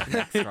eve of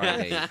next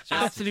Friday?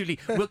 Absolutely.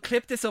 We'll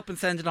clip this up and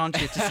send it on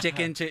to you to stick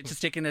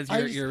in as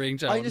your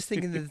ringtone. I'm just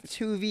thinking that the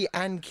two of you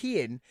and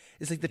Cian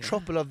is like the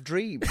trouble of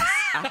dreams.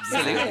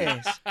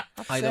 Absolutely.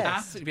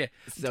 Absolutely.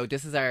 So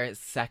this is our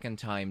second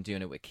time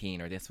doing it with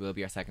Cian, or this will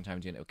be our second time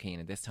doing it with Cian.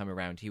 And this time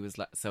around, he was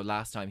so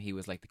last time he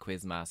was like the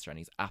quiz master, and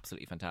he's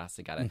absolutely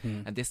fantastic at it.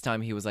 And this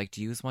time he was like,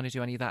 "Do you want to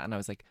do any of that?" And I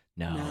was like,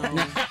 "No."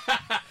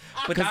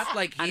 But that's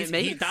like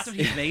that's what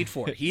he's made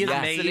for. He is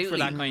made for absolutely.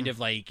 that kind of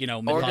like, you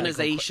know, methodical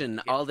Organisation,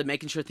 all the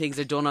making sure things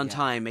are done on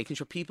time, making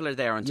sure people are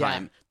there on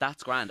time.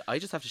 That's grand. I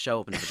just have to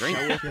show up and have a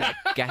drink.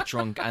 Get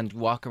drunk and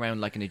walk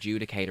around like an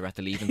adjudicator at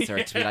the leaving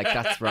cert to be like,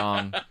 "That's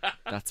wrong.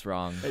 That's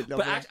wrong."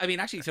 But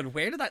actually, sort of,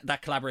 where did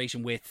that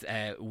collaboration with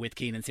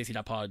Cian and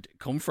Sissy.pod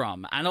come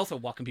from? And also,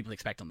 what can people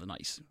expect on the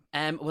night?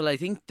 Well, I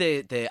think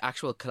the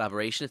actual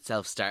collaboration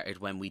itself started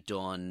when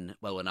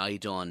I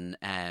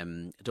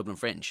done Dublin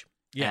Fringe.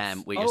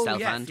 Yes. With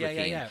yourself and yeah, with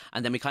Cian. yeah.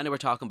 And then we kind of were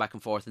talking back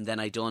and forth, and then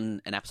I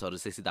done an episode of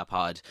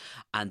Sissy.pod,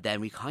 and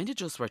then we kind of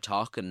just were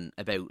talking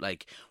about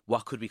like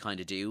what could we kind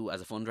of do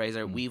as a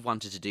fundraiser. We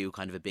wanted to do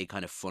kind of a big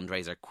kind of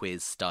fundraiser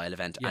quiz style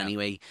event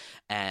anyway,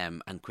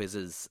 and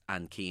quizzes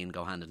and Cian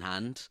go hand in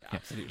hand.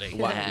 Absolutely.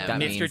 That Mr.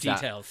 means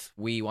that Details.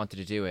 we wanted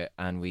to do it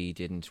and we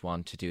didn't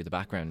want to do the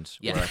background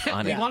Yeah. work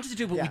on We it. wanted to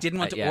do, but we didn't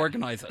want to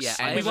organise it.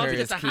 Yeah, we wanted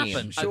it to Cian.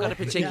 happen. I've got a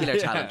particular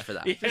talent for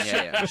that.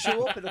 Yeah.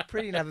 Show up and look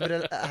pretty and have a bit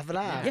of have a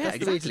laugh. Yeah,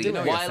 That's the way to exactly. do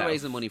it. While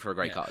raising money for a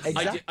great cause.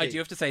 Exactly. I do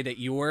have to say that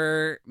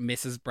your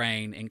Mrs.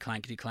 Brain in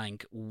Clankety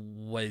Clank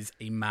was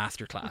a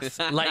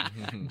masterclass. Like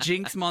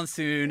Jinx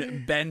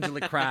Monsoon, Ben de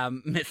la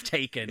Creme,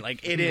 Mistaken.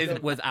 Like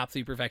was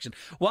absolute perfection.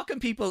 What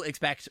can people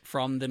expect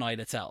from the night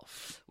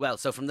itself? Well,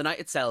 so from the night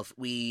itself,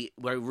 we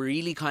were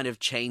really kind of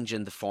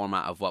changing the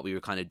format of what we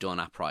were kind of done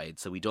at Pride.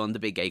 So we done the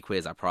big gay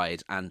quiz at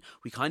Pride, and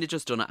we kind of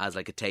just done it as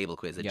like a table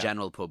quiz, a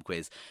general pub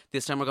quiz.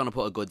 This time we're going to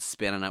put a good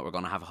spin on it. We're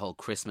going to have a whole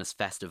Christmas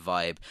festive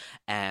vibe,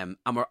 and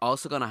we're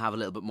also going to have a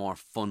little bit more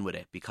fun with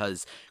it,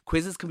 because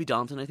quizzes can be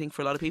daunting, I think,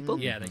 for a lot of people.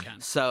 Yeah, they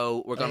can.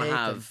 So we're going to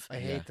have... I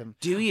hate them.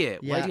 Do you?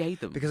 Yeah, Why do you hate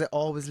them? Because I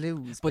always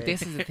lose. But babe.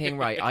 this is the thing,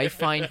 right? I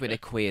find with a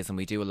quiz, and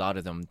we do a lot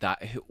of them,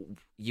 that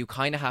you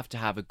kind of have to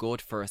have a good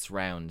first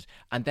round,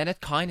 and then it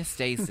kind of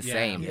stays the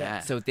same. Yeah.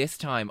 So this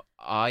time,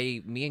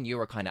 me and you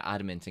were kind of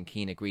adamant, and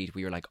Cian agreed.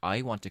 We were like,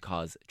 I want to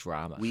cause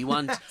drama. We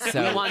want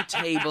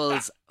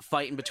tables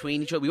fighting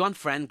between each other. We want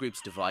friend groups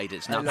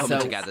divided, not coming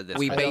So together this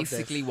we way.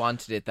 basically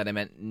wanted it that it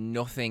meant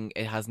nothing.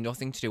 It has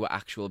nothing to do with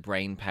actual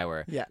brain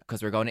power. Yeah.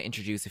 Because we're going to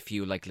introduce a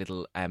few like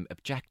little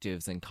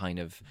objectives and kind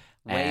of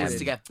Ways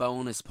to get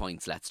bonus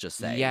points, let's just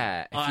say.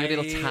 Yeah, a few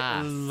little I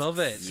tasks. love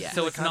it. Yeah.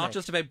 So it's not Mechanic.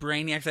 just about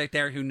brainiacs out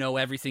there who know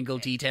every single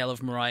detail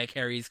of Mariah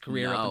Carey's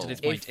career up No. until this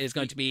point. It's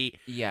going to be...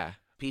 Yeah.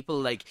 People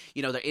like,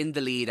 they're in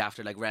the lead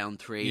after like round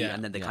 3 Yeah.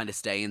 and then they kind of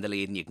stay in the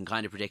lead and you can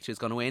kind of predict who's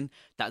going to win.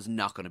 That's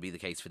not going to be the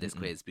case for this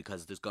quiz,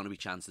 because there's going to be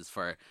chances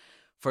for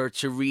it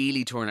to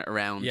really turn it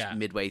around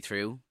midway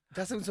through.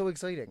 That sounds so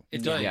exciting.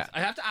 It does. Yeah. I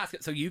have to ask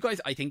it. So you guys,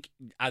 I think,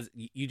 as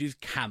you do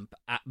camp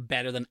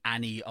better than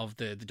any of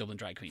the Dublin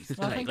drag queens.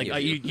 Well, thank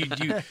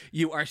you.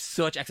 You are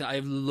such excellent.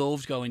 I've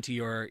loved going to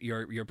your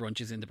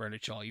brunches in the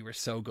Bernard Shaw. You were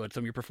so good.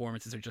 Some of your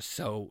performances are just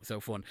so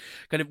fun.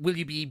 Kind of, will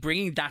you be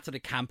bringing that sort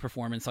of camp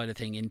performance side of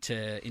thing into?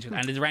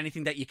 And is there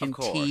anything that you can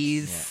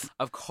tease? Yeah.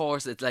 Of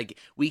course, it's like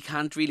we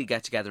can't really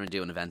get together and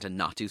do an event and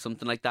not do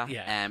something like that.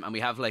 Yeah. And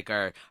we have like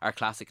our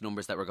classic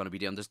numbers that we're going to be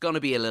doing. There's going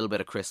to be a little bit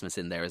of Christmas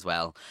in there as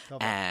well.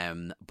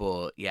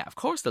 But yeah, of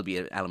course there'll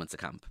be elements of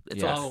camp.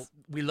 It's Yes. Oh,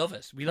 we love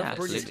it. We love it.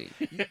 absolutely.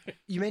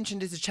 You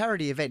mentioned it's a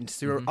charity event,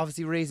 so you're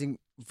obviously raising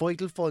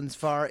vital funds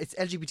for it's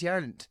LGBT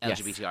Ireland.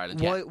 LGBT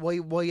Ireland. Yeah. Why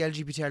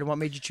LGBT Ireland? What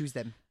made you choose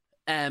them?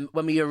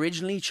 When we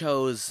originally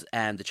chose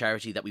the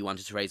charity that we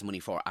wanted to raise money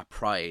for at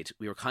Pride,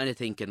 we were kind of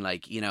thinking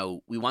like,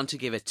 we want to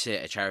give it to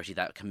a charity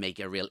that can make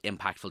a real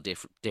impactful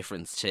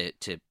difference to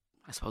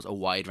I suppose a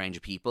wide range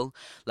of people.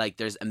 Like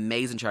there's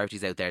amazing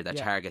charities out there that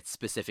target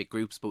specific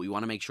groups, but we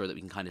want to make sure that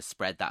we can kind of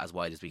spread that as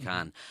wide as we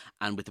can.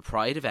 And with the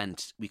Pride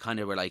event, we kind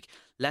of were like,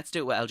 let's do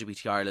it with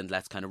LGBT Ireland,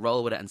 let's kind of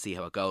roll with it and see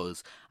how it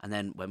goes. And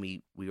then when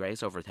we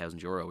raised over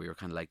 €1,000, we were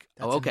kind of like,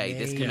 That's okay,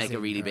 this can make a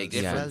amazing, really big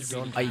girls. difference.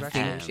 Well done. I think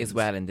Congratulations. as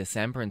well in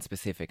December in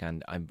specific,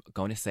 and I'm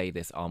going to say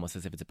this almost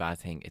as if it's a bad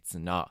thing, it's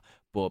not.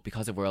 But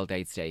because of World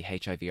AIDS Day,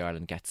 HIV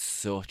Ireland gets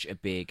such a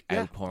big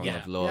outpouring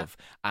of love.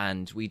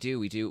 And we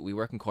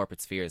work in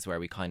corporate spheres where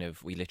we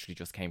literally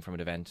just came from an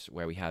event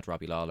where we had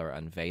Robbie Lawler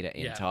and Veda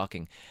in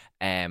talking.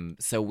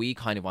 So we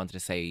kind of wanted to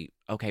say,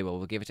 okay, well,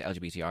 we'll give it to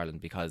LGBT Ireland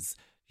because,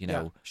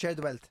 share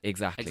the wealth.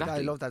 Exactly. I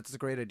love that. It's a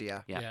great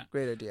idea. Yeah.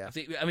 Great idea.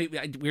 See, I mean,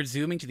 we're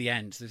zooming to the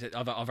end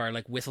of our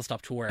like whistle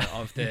stop tour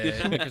of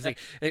the. Because like,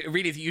 it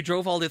really is. You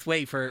drove all this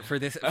way for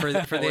this for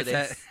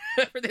this.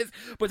 For this,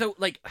 but so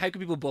like, how can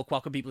people book?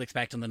 What can people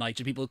expect on the night?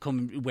 Should people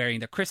come wearing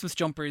their Christmas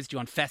jumpers? Do you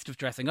want festive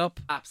dressing up?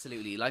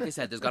 Absolutely. Like I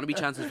said, there's going to be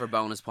chances for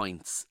bonus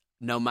points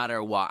no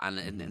matter what. And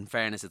in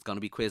fairness, it's going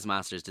to be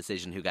Quizmaster's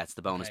decision who gets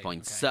the bonus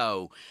points. Okay.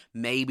 So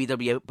maybe there'll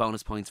be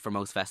bonus points for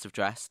most festive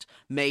dressed.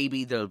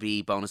 Maybe there'll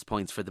be bonus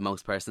points for the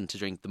most person to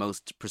drink the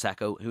most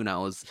Prosecco. Who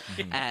knows?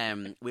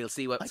 We'll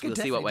see what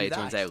way it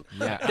turns out.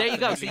 Yeah. There you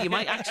go. So you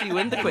might actually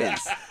win the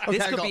quiz.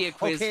 This could be a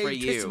quiz for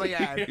kiss you. my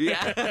arm.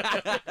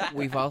 Yeah.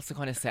 We've also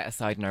kind of set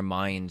aside in our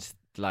mind,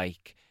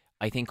 like,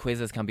 I think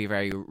quizzes can be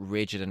very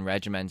rigid and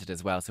regimented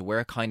as well. So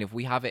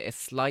we have a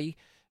slight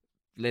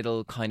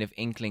little kind of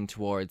inkling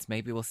towards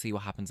maybe we'll see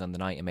what happens on the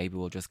night and maybe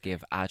we'll just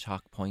give ad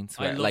hoc points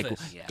I where love like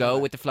it. go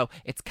with the flow.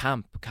 It's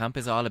camp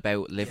is all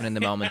about living in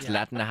the moment,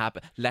 letting it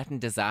happen, letting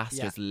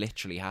disasters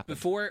literally happen.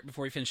 Before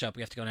we finish up,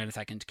 we have to go now in a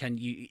second. Can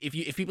you,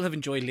 if people have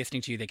enjoyed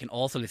listening to you, they can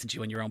also listen to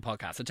you on your own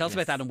podcast. So tell us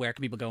about that and where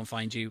can people go and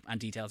find you and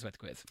details about the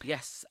quiz.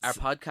 Yes, our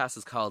podcast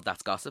is called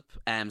That's Gossip.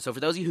 So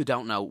for those of you who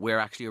don't know, we're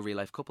actually a real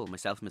life couple,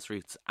 myself and Miss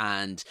Roots.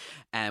 And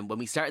when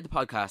we started the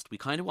podcast, we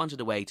kind of wanted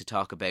a way to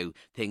talk about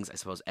things, I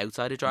suppose,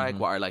 outside of drag,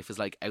 what our life is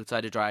like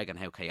outside of drag and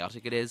how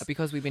chaotic it is.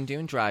 Because we've been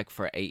doing drag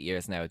for 8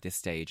 years now at this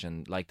stage,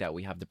 and like that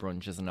we have the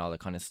brunches and all that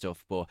kind of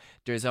stuff, but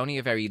there's only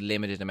a very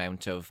limited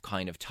amount of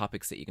kind of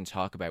topics that you can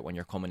talk about when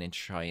you're coming in to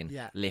try and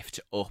lift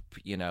up,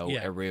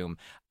 a room.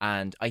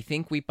 And I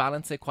think we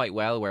balance it quite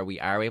well where we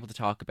are able to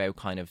talk about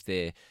kind of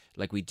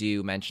like we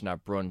do mention our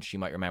brunch. You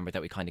might remember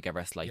that we kind of give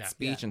our slight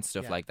speech and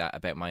stuff like that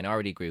about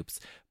minority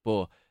groups,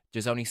 but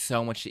there's only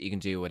so much that you can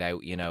do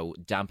without,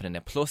 dampening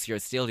it. Plus, you're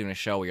still doing a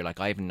show where you're like,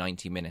 I have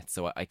 90 minutes,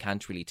 so I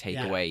can't really take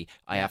away.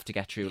 I have to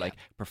get through like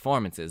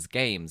performances,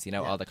 games,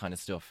 all that kind of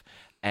stuff.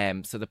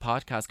 So the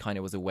podcast kind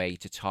of was a way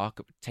to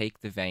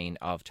take the vein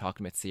of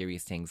talking about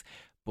serious things,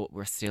 but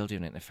we're still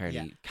doing it in a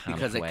fairly camp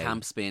because way. a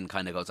camp spin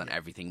kind of goes on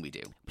everything we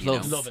do.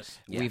 Plus, Love it.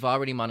 we've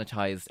already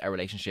monetized our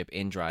relationship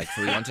in drag,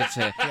 so we wanted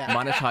to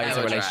monetize Out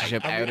our of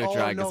relationship And out we of all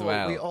drag know, as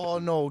well. We all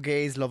know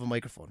gays love a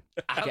microphone.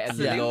 Get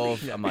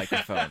love a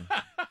microphone.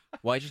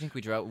 Why do you think we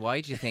drove?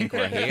 Why do you think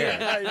we're here?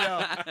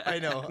 I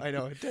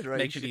know. Dead right.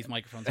 Make sure these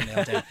microphones are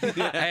nailed down.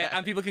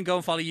 And people can go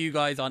and follow you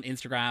guys on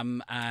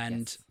Instagram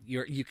and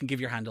you can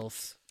give your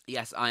handles.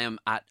 Yes, I am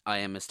at I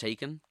Am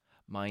Mistaken.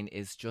 Mine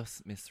is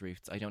just Miss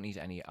Roots. I don't need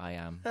any I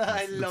am.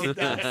 I love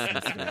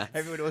that.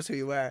 Everyone knows who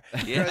you are.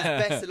 Yeah. Girls,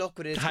 best of luck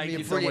with it. It's Thank going to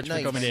be you a so brilliant much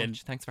for night. coming in.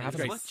 Thanks for Thanks having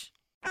very us.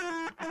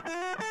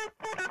 much.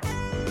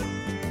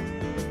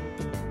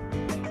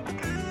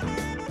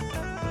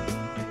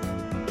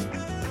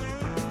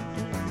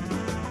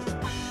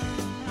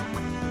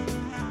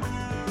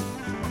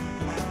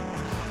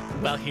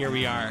 Well, here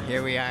we are.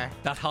 Here we are.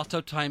 That hot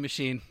tub time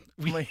machine.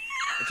 We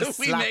Just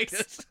we made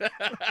slaps. it.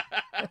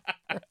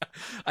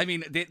 I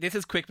mean, this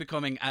is quick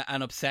becoming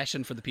an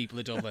obsession for the people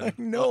of Dublin.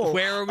 No,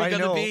 Where are we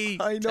going to be?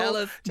 I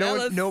know.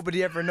 Tell us.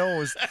 Nobody ever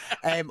knows.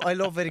 I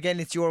love it. Again,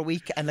 it's your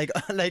week, and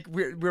like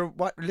we're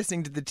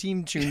listening to the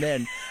team tune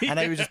then, and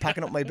I was just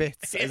packing up my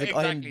bits. I was like,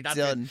 Exactly, I'm that's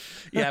done. it.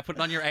 Yeah,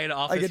 putting on your out of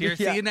office here.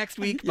 See you next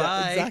week. Yeah,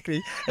 Bye.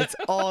 exactly. It's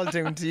all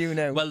down to you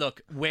now. Well,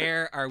 look,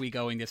 where are we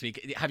going this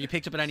week? Have you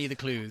picked up on any of the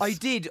clues? I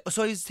did.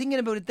 So I was thinking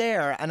about it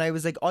there, and I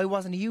was like, I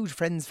wasn't a huge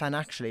Friends fan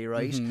actually,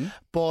 right?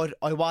 But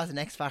I was an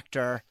X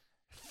Factor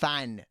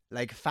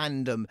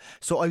fandom.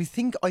 So I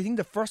think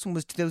the first one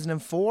was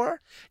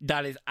 2004.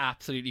 That is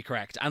absolutely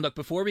correct. And look,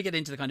 before we get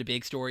into the kind of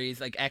big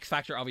stories, like X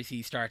Factor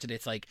obviously started.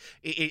 It's like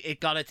it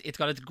got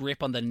its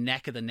grip on the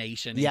neck of the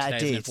nation. In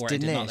 2004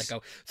 did not it? let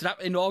go. So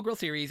that inaugural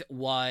series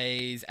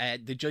was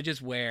the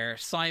judges were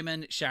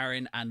Simon,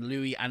 Sharon, and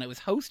Louis, and it was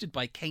hosted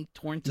by Kate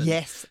Thornton.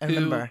 Yes, I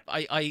remember.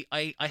 I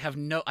have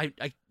no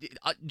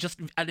just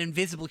an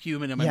invisible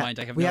human in my mind.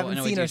 I have we no haven't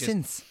no seen idea her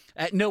since.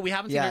 No, we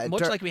haven't seen her.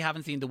 Much Dir- like we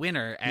haven't seen the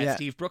winner,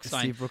 Steve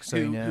Brookstein,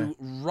 who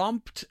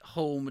romped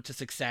home to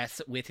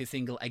success with his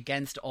single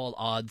 "Against All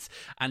Odds,"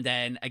 and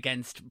then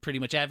against pretty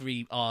much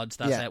every odds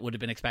that would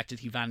have been expected,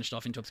 he vanished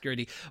off into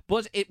obscurity.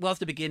 But it was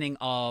the beginning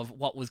of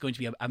what was going to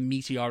be a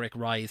meteoric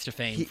rise to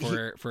fame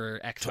for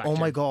X Factor. Oh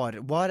my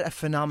God, what a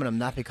phenomenon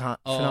that became!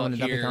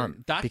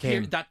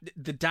 That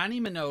the Danny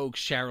Minogue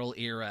Cheryl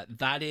era,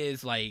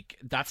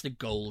 that's the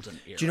golden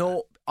era. Do you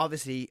know?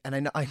 Obviously,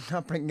 and I'm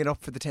not bringing it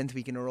up for the 10th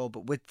week in a row,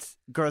 but with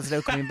Girls Now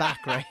coming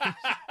back, right?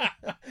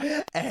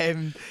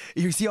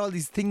 You see all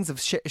these things of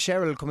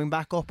Cheryl coming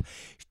back up.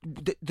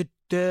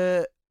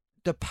 The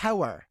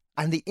power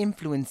and the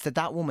influence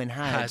that woman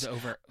had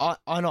over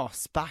on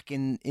us back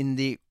in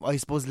the, I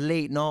suppose,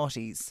 late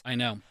noughties. I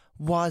know.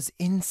 Was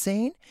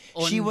insane.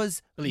 She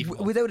was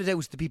without a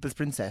doubt the people's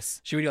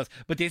princess. She really was.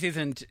 But this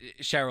isn't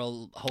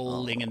Cheryl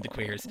holding in the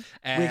queers.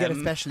 We get a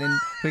special in.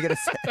 We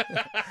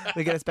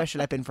get a special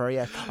ep in for her.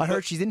 Yeah, I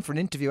heard she's in for an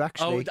interview.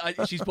 Actually,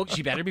 she's booked.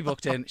 She better be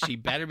booked in.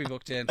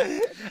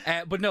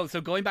 But no. So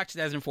going back to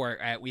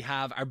 2004, we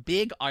have our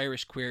big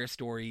Irish queer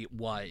story.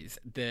 Was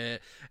the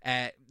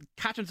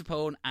Catherine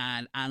Zepone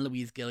and Anne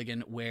Louise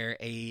Gilligan were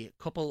a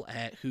couple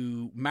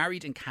who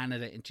married in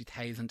Canada in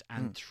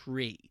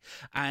 2003,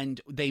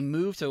 and they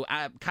moved. So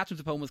Catherine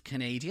Zepone was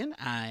Canadian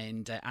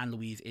and Anne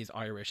Louise is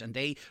Irish, and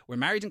they were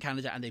married in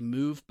Canada and they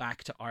moved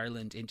back to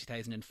Ireland in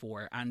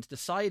 2004 and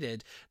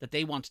decided that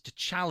they wanted to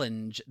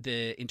challenge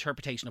the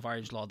interpretation of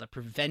Irish law that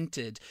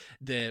prevented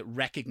the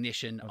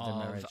recognition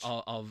of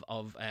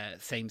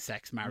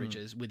same-sex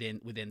marriages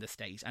within the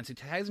state. And so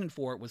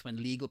 2004 was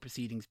when legal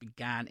proceedings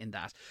began in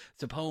that.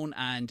 Zepone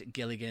and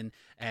Gilligan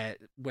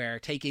were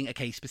taking a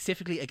case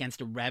specifically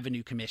against a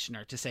revenue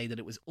commissioner to say that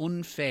it was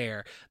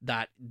unfair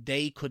that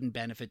they couldn't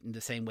benefit in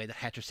the same way that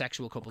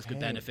heterosexual couples could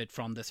benefit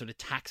from the sort of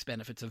tax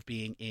benefits of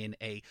being in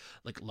a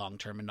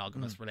long-term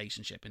monogamous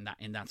relationship in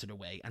that sort of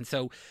way. And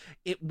so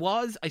it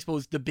was, I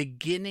suppose, the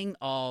beginning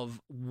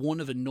of one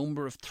of a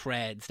number of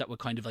threads that would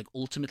kind of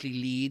ultimately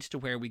lead to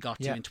where we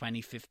got to in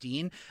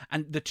 2015.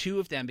 And the two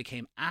of them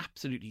became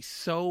absolutely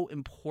so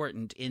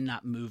important in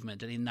that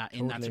movement and in that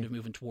sort of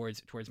movement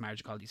towards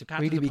marriage equality. So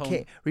Catherine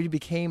really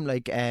became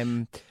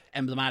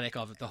emblematic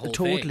of it, the whole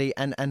thing.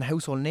 And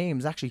household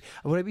names. Actually,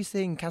 would I be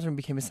saying Catherine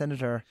became a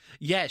senator?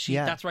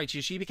 That's right.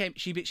 She became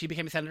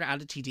a senator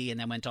and a TD, and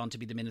then went on to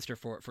be the minister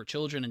for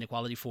children and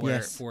equality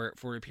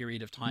for a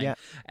period of time.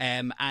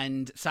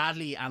 And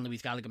sadly, Anne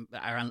Louise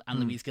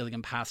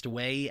Gilligan passed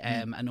away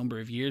a number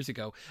of years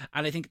ago.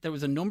 And I think there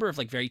was a number of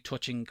very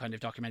touching kind of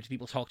documentaries.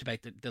 People talked about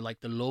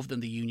the love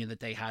and the union that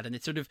they had, and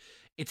it's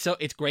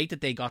great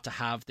that they got to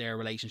have their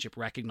relationship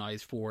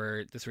recognized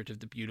for the sort of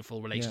the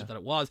beautiful relationship that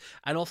it was,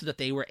 and also that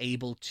they were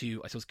able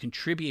to, I suppose,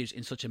 contribute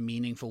in such a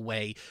meaningful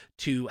way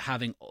to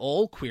having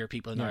all queer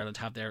people in Ireland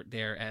have their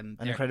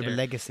incredible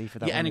legacy for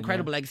that. Yeah, an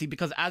incredible legacy,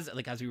 because as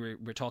we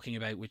were talking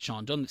about with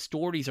Shaun Dunne,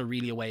 stories are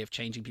really a way of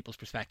changing people's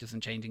perspectives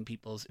and changing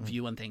people's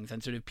view on things.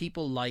 And sort of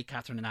people like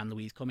Catherine and Anne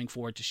Louise coming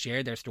forward to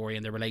share their story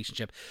and their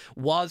relationship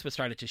was what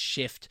started to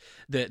shift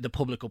the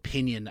public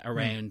opinion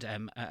around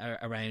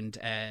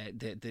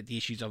the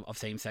issues of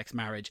same-sex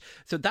marriage.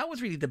 So that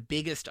was really the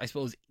biggest, I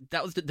suppose.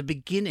 That was the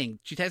beginning.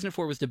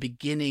 2004 was the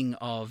beginning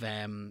of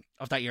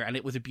that year, and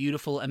it was a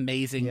beautiful,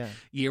 amazing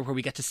year where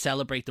we get to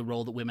celebrate the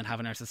role that women have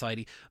in our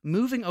society.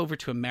 Moving over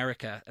to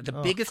America, the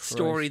biggest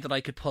story that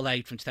I could pull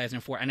out from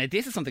 2004, and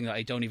this is something that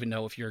I don't even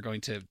know if you're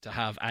going to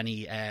have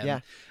any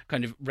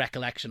kind of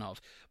recollection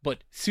of, but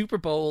Super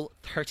Bowl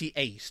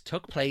 38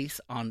 took place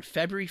on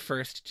February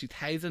 1st,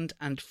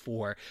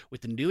 2004,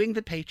 with the New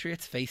England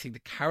Patriots facing the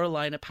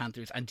Carolina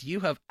Panthers. And do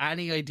you have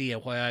any idea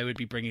why I would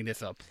be bringing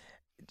this up?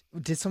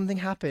 Did something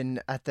happen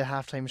at the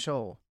halftime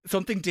show?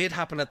 Something did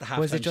happen at the halftime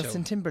show. Was it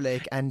Justin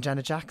Timberlake and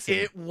Janet Jackson?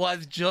 It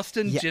was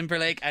Justin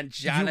Timberlake and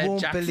Janet Jackson. You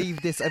won't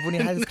believe this. I've only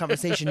had this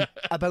conversation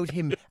about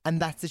him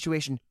and that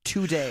situation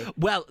today.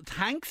 Well,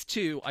 thanks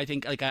to, I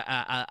think,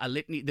 a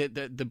litany,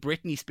 the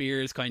Britney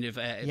Spears kind of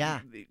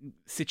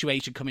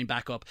situation coming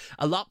back up.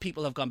 A lot of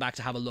people have gone back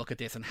to have a look at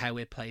this and how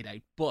it played out.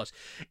 But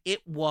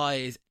it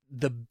was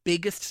the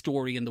biggest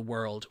story in the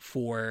world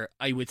for,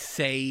 I would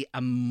say,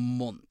 a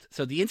month.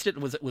 So the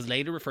incident was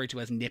later referred to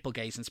as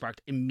Nipplegate and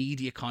sparked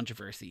immediate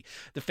controversy.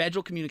 The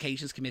Federal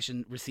Communications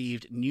Commission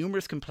received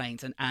numerous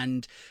complaints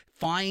and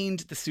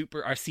fined the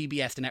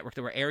CBS, the network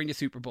that were airing the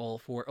Super Bowl,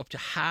 for up to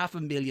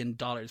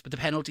 $500,000. But the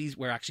penalties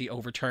were actually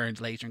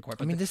overturned later in court.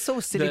 But they're so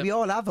silly. We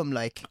all have them,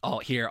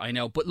 here, I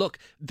know. But look,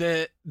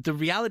 the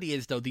reality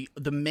is, though,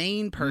 the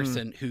main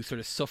person who sort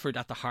of suffered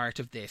at the heart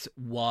of this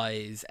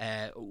was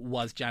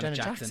Janet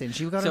Jackson.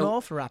 Interesting. She got an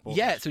awful rap over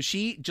Yeah, it. so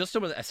she just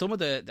some of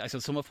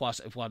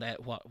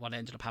what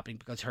ended up happening,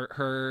 because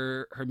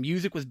her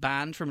music was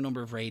banned from a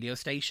number of radio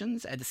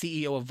stations. The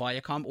CEO of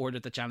Viacom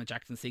ordered that Janet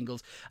Jackson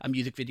singles and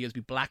music videos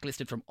be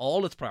blacklisted from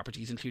all its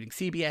properties, including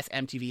CBS,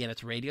 MTV, and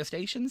its radio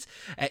stations.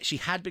 She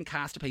had been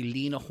cast to play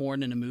Lena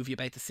Horne in a movie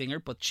about the singer,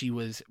 but she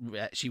was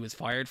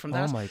fired from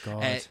that. Oh my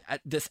God.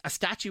 A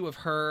statue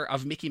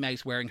of Mickey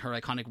Mouse wearing her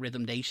iconic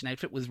Rhythm Nation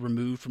outfit was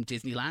removed from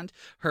Disneyland.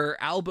 Her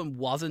album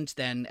wasn't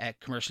then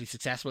commercially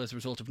successful as a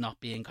result of not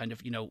being kind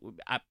of,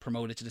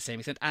 promoted to the same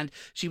extent. And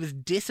she was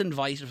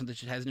disinvited from the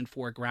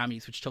 2004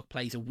 Grammys, which took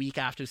place a week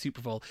after the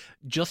Super Bowl.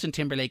 Justin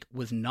Timberlake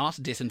was not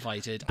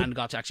disinvited and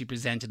got to actually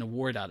present an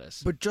award at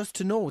it. But just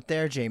to note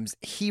there, James,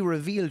 he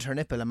revealed her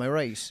nipple, am I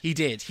right? He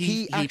did.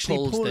 He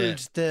actually pulled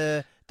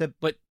the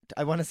but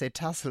I want to say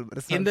tassel, but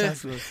it's not in the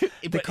tassel.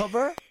 The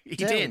cover? He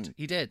down.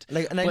 did.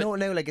 And I know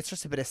now, it's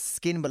just a bit of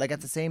skin, but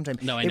at the same time,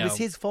 it was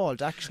his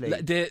fault, actually.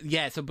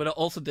 But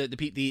also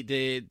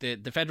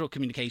the federal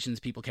communications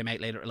people came out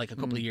later, like a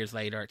couple of years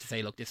later, to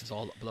say, look, this is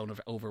all blown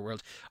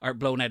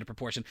out of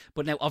proportion.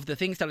 But now, of the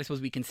things that I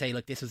suppose we can say,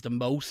 like, this was the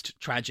most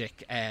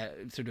tragic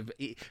sort of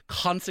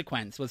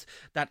consequence, was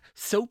that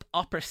Soap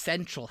Opera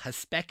Central has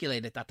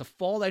speculated that the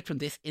fallout from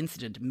this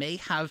incident may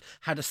have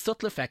had a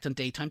subtle effect on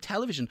daytime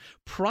television.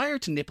 Prior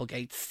to Nipplegate,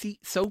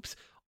 soaps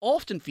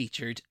often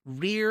featured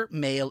rear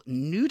male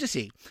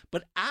nudity,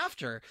 but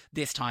after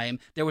this time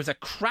there was a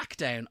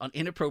crackdown on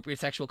inappropriate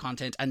sexual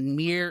content, and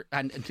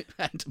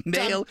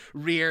male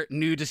rear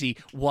nudity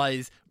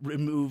was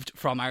removed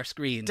from our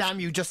screens. Damn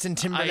you, Justin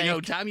Timberlake. I know,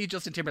 damn you,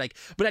 Justin Timberlake.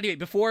 But anyway,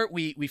 before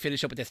we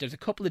finish up with this, there's a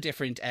couple of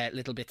different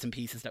little bits and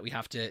pieces that we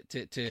have to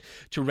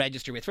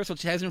register with. First of all,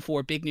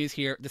 2004, big news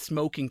here: the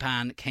smoking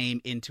ban came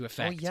into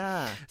effect. Oh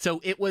yeah.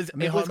 So it was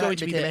going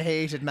to be a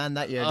hated man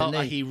that year,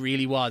 didn't he? He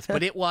really was.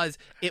 But it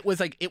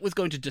was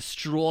going to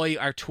destroy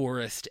our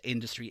tourist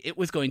industry. It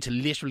was going to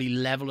literally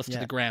level us to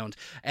the ground.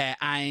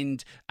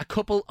 And a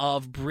couple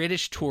of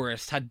British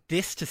tourists had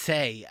this to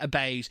say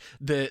about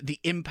the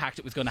impact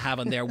it was going to have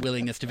on their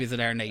willingness to visit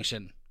our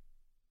nation.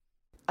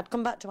 I'd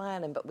come back to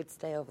Ireland, but we'd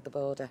stay over the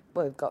border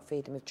where we've got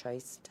freedom of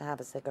choice to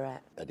have a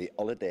cigarette. The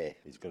holiday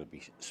is going to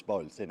be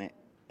spoilt, isn't it?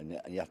 And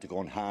you have to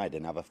go and hide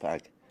and have a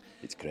fag.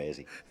 It's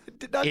crazy.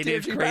 Not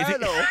Deirdre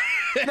Barlow.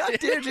 Not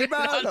Deirdre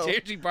Barlow. Not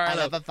Deirdre Barlow.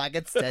 I'll have a fag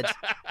instead.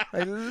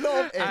 I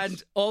love it.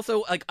 And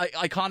also, like,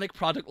 iconic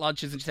product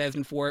launches in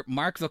 2004.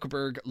 Mark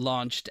Zuckerberg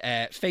launched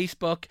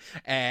Facebook,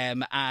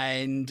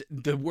 and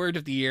the word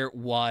of the year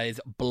was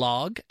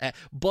blog.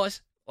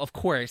 But of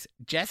course,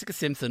 Jessica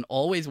Simpson,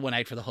 always one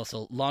out for the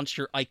hustle, launched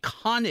her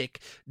iconic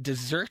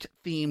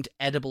dessert-themed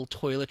edible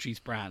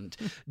toiletries brand,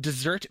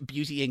 Dessert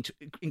Beauty Inc.,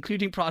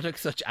 including products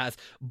such as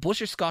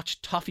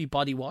butterscotch toffee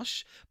body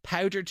wash,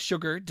 powdered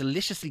sugar,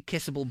 deliciously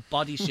kissable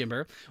body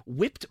shimmer,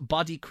 whipped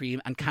body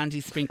cream, and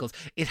candy sprinkles.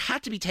 It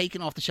had to be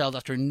taken off the shelves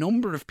after a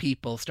number of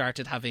people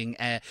started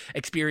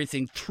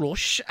experiencing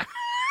thrush.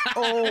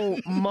 Oh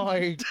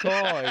my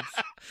God.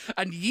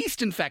 And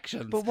yeast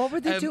infections. But what were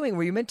they doing?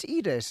 Were you meant to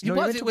eat it?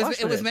 No, it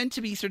was meant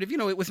to be sort of,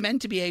 it was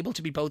meant to be able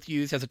to be both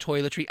used as a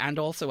toiletry and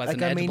also as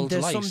an edible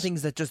there's delight. some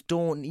things that just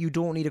you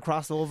don't need a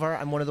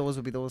crossover, and one of those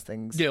would be those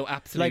things. No,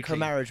 absolutely. Like her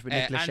marriage with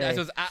Nick Lachey. And I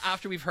suppose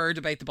after we've heard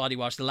about the body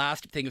wash, the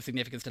last thing of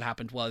significance that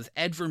happened was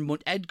Edvard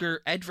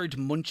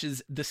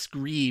Munch's The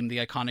Scream,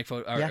 the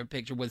iconic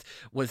picture,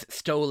 was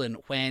stolen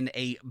when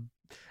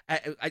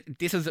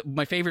this is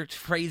my favourite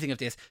phrasing of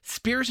this: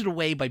 spirited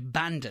away by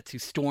bandits who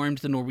stormed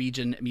the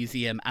Norwegian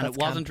museum, and it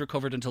wasn't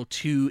recovered until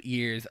 2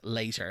 years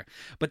later.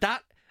 But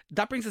that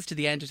brings us to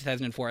the end of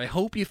 2004. I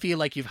hope you feel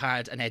like you've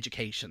had an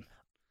education.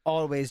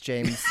 Always,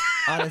 James.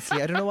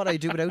 Honestly, I don't know what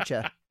I'd do without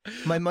you.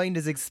 My mind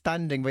is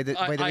expanding by the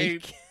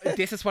week.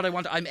 This is what I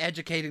want. I'm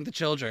educating the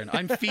children.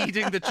 I'm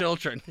feeding the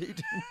children.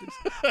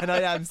 And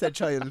I am said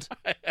child.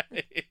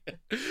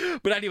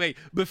 But anyway,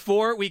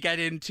 before we get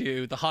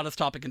into the hottest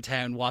topic in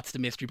town, what's the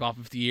mystery bop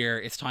of the year,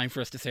 it's time for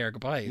us to say our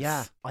goodbyes.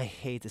 Yeah, I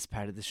hate this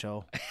part of the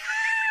show.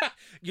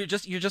 You're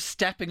just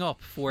stepping up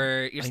up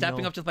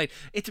to the plate.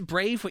 It's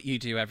brave what you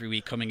do every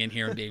week, coming in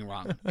here and being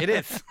wrong. It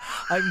is.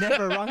 I'm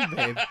never wrong,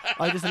 babe.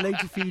 I just like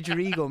to feed your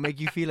ego, make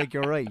you feel like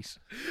you're right.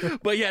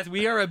 But yes,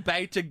 we are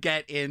about to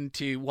get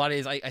into what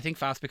is, I think,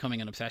 fast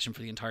becoming an obsession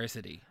for the entire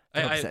city.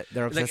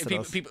 They're obsessed with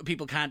us.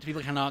 People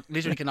cannot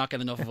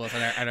get enough of us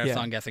and our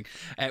song guessing.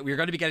 We're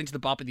going to be getting to the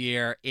bop of the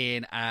year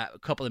in a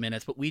couple of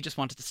minutes, but we just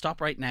wanted to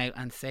stop right now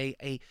and say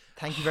a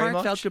thank you very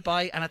much, heartfelt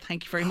goodbye and a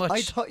thank you very much.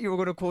 I thought you were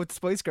going to quote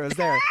Spice Girls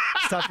there.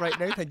 Stop right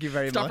now, thank you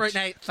very much. Stop right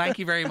now, thank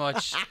you very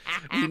much.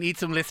 We need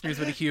some listeners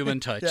with a human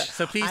touch. Yeah.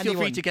 So please feel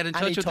free to get in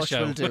touch with the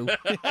show. Will do.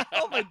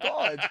 Oh my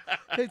God,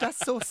 hey, that's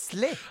so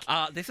slick.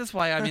 This is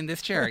why I'm in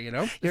this chair,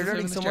 You're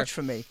learning so much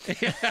from me.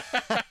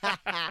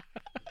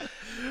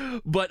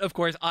 But of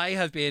course, I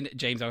have been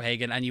James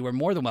O'Hagan, and you are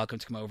more than welcome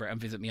to come over and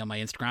visit me on my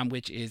Instagram,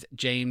 which is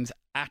James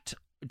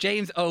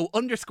James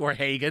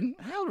O_Hagen.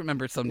 I'll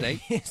remember it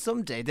someday.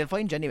 Someday. They'll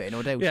find you anyway,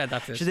 no doubt. Yeah,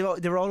 that's it. So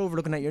they were all over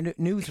looking at your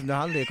news from the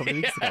holiday a couple of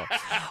weeks ago.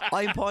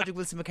 I'm Padraig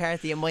Wilson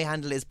McCarthy, and my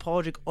handle is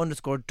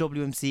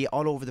Padraig_WMC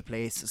all over the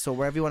place. So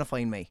wherever you want to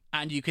find me.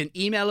 And you can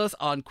email us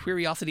on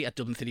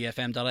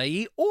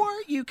curiosity@dublincityfm.ie, or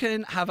you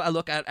can have a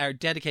look at our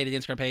dedicated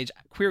Instagram page,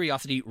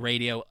 Curiosity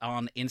Radio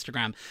on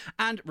Instagram.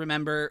 And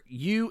remember,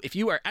 if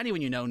you or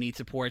anyone you know needs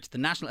support, the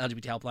National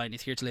LGBT Helpline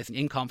is here to listen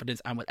in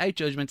confidence and without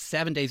judgment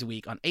 7 days a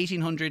week on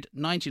 1800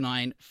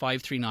 99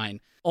 539.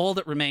 All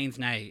that remains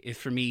now is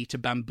for me to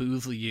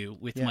bamboozle you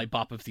with my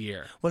bop of the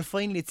year. Well,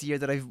 finally it's a year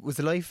that I was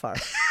alive for.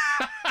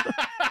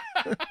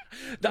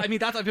 I mean,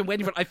 that's I've been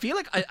waiting for. I feel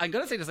like I'm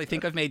going to say this. I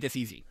think I've made this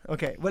easy.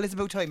 Okay, well, it's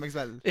about time as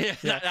well. Yeah,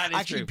 that is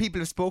Actually, true. people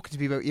have spoken to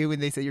me about you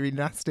and they say you're really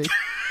nasty.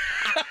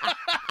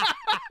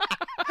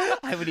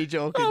 I'm only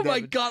joking. Oh my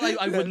David. God,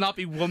 I would not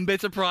be one bit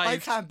I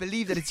surprised. can't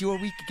believe that it's your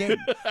week again.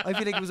 I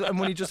feel like I'm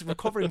only just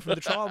recovering from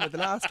the trauma of the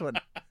last one.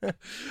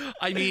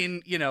 I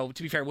mean, to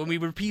be fair, when we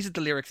repeated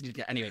the lyrics,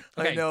 anyway.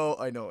 Okay. I know.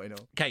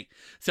 Okay,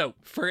 so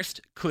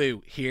first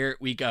clue, here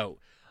we go.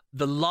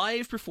 The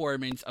live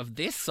performance of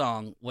this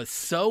song was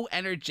so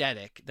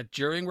energetic that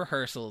during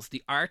rehearsals,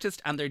 the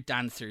artist and their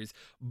dancers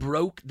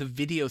broke the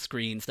video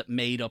screens that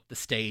made up the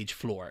stage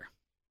floor.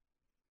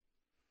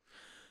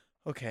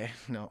 Okay,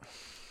 no.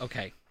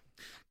 Okay.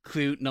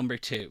 Clue number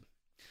 2.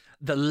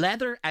 The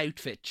leather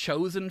outfit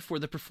chosen for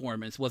the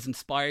performance was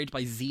inspired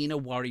by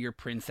Xena Warrior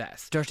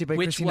Princess. Dirty by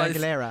Christina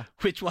Aguilera.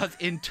 Which was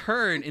in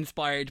turn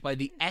inspired by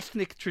the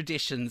ethnic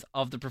traditions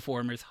of the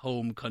performer's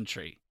home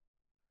country.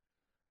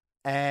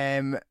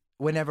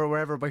 Whenever,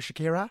 Wherever by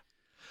Shakira.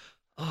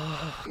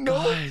 Oh, No.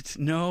 God.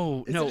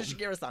 No. Is it a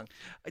Shakira song?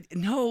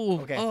 No.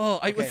 Okay. Oh,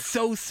 I Okay. was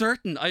so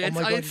certain. I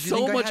my God, had did you so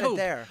think I much had it hope.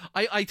 there?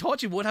 I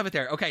thought you would have it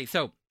there. Okay,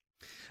 so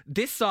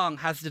this song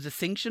has the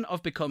distinction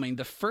of becoming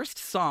the first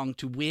song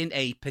to win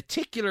a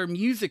particular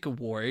music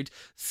award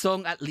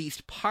sung at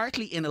least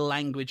partly in a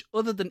language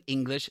other than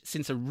English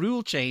since a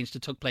rule change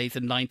that took place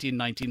in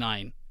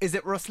 1999. Is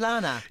it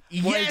Ruslana?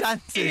 Yes,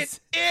 Dances?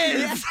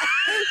 it is!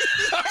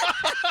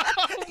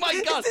 Oh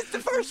my God. This is the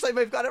first time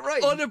I've got it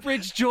right.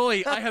 Unabridged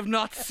joy. I have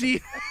not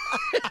seen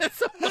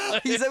so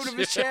He's out of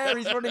his chair.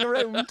 He's running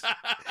around.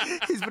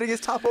 He's putting his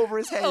top over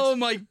his head. Oh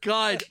my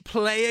God,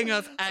 playing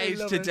us out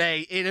love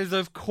today. It is,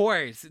 of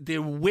course, the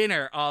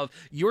winner of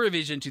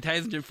Eurovision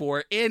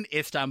 2004 in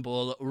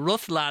Istanbul,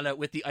 Ruslana,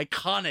 with the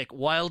iconic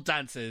Wild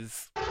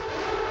Dances.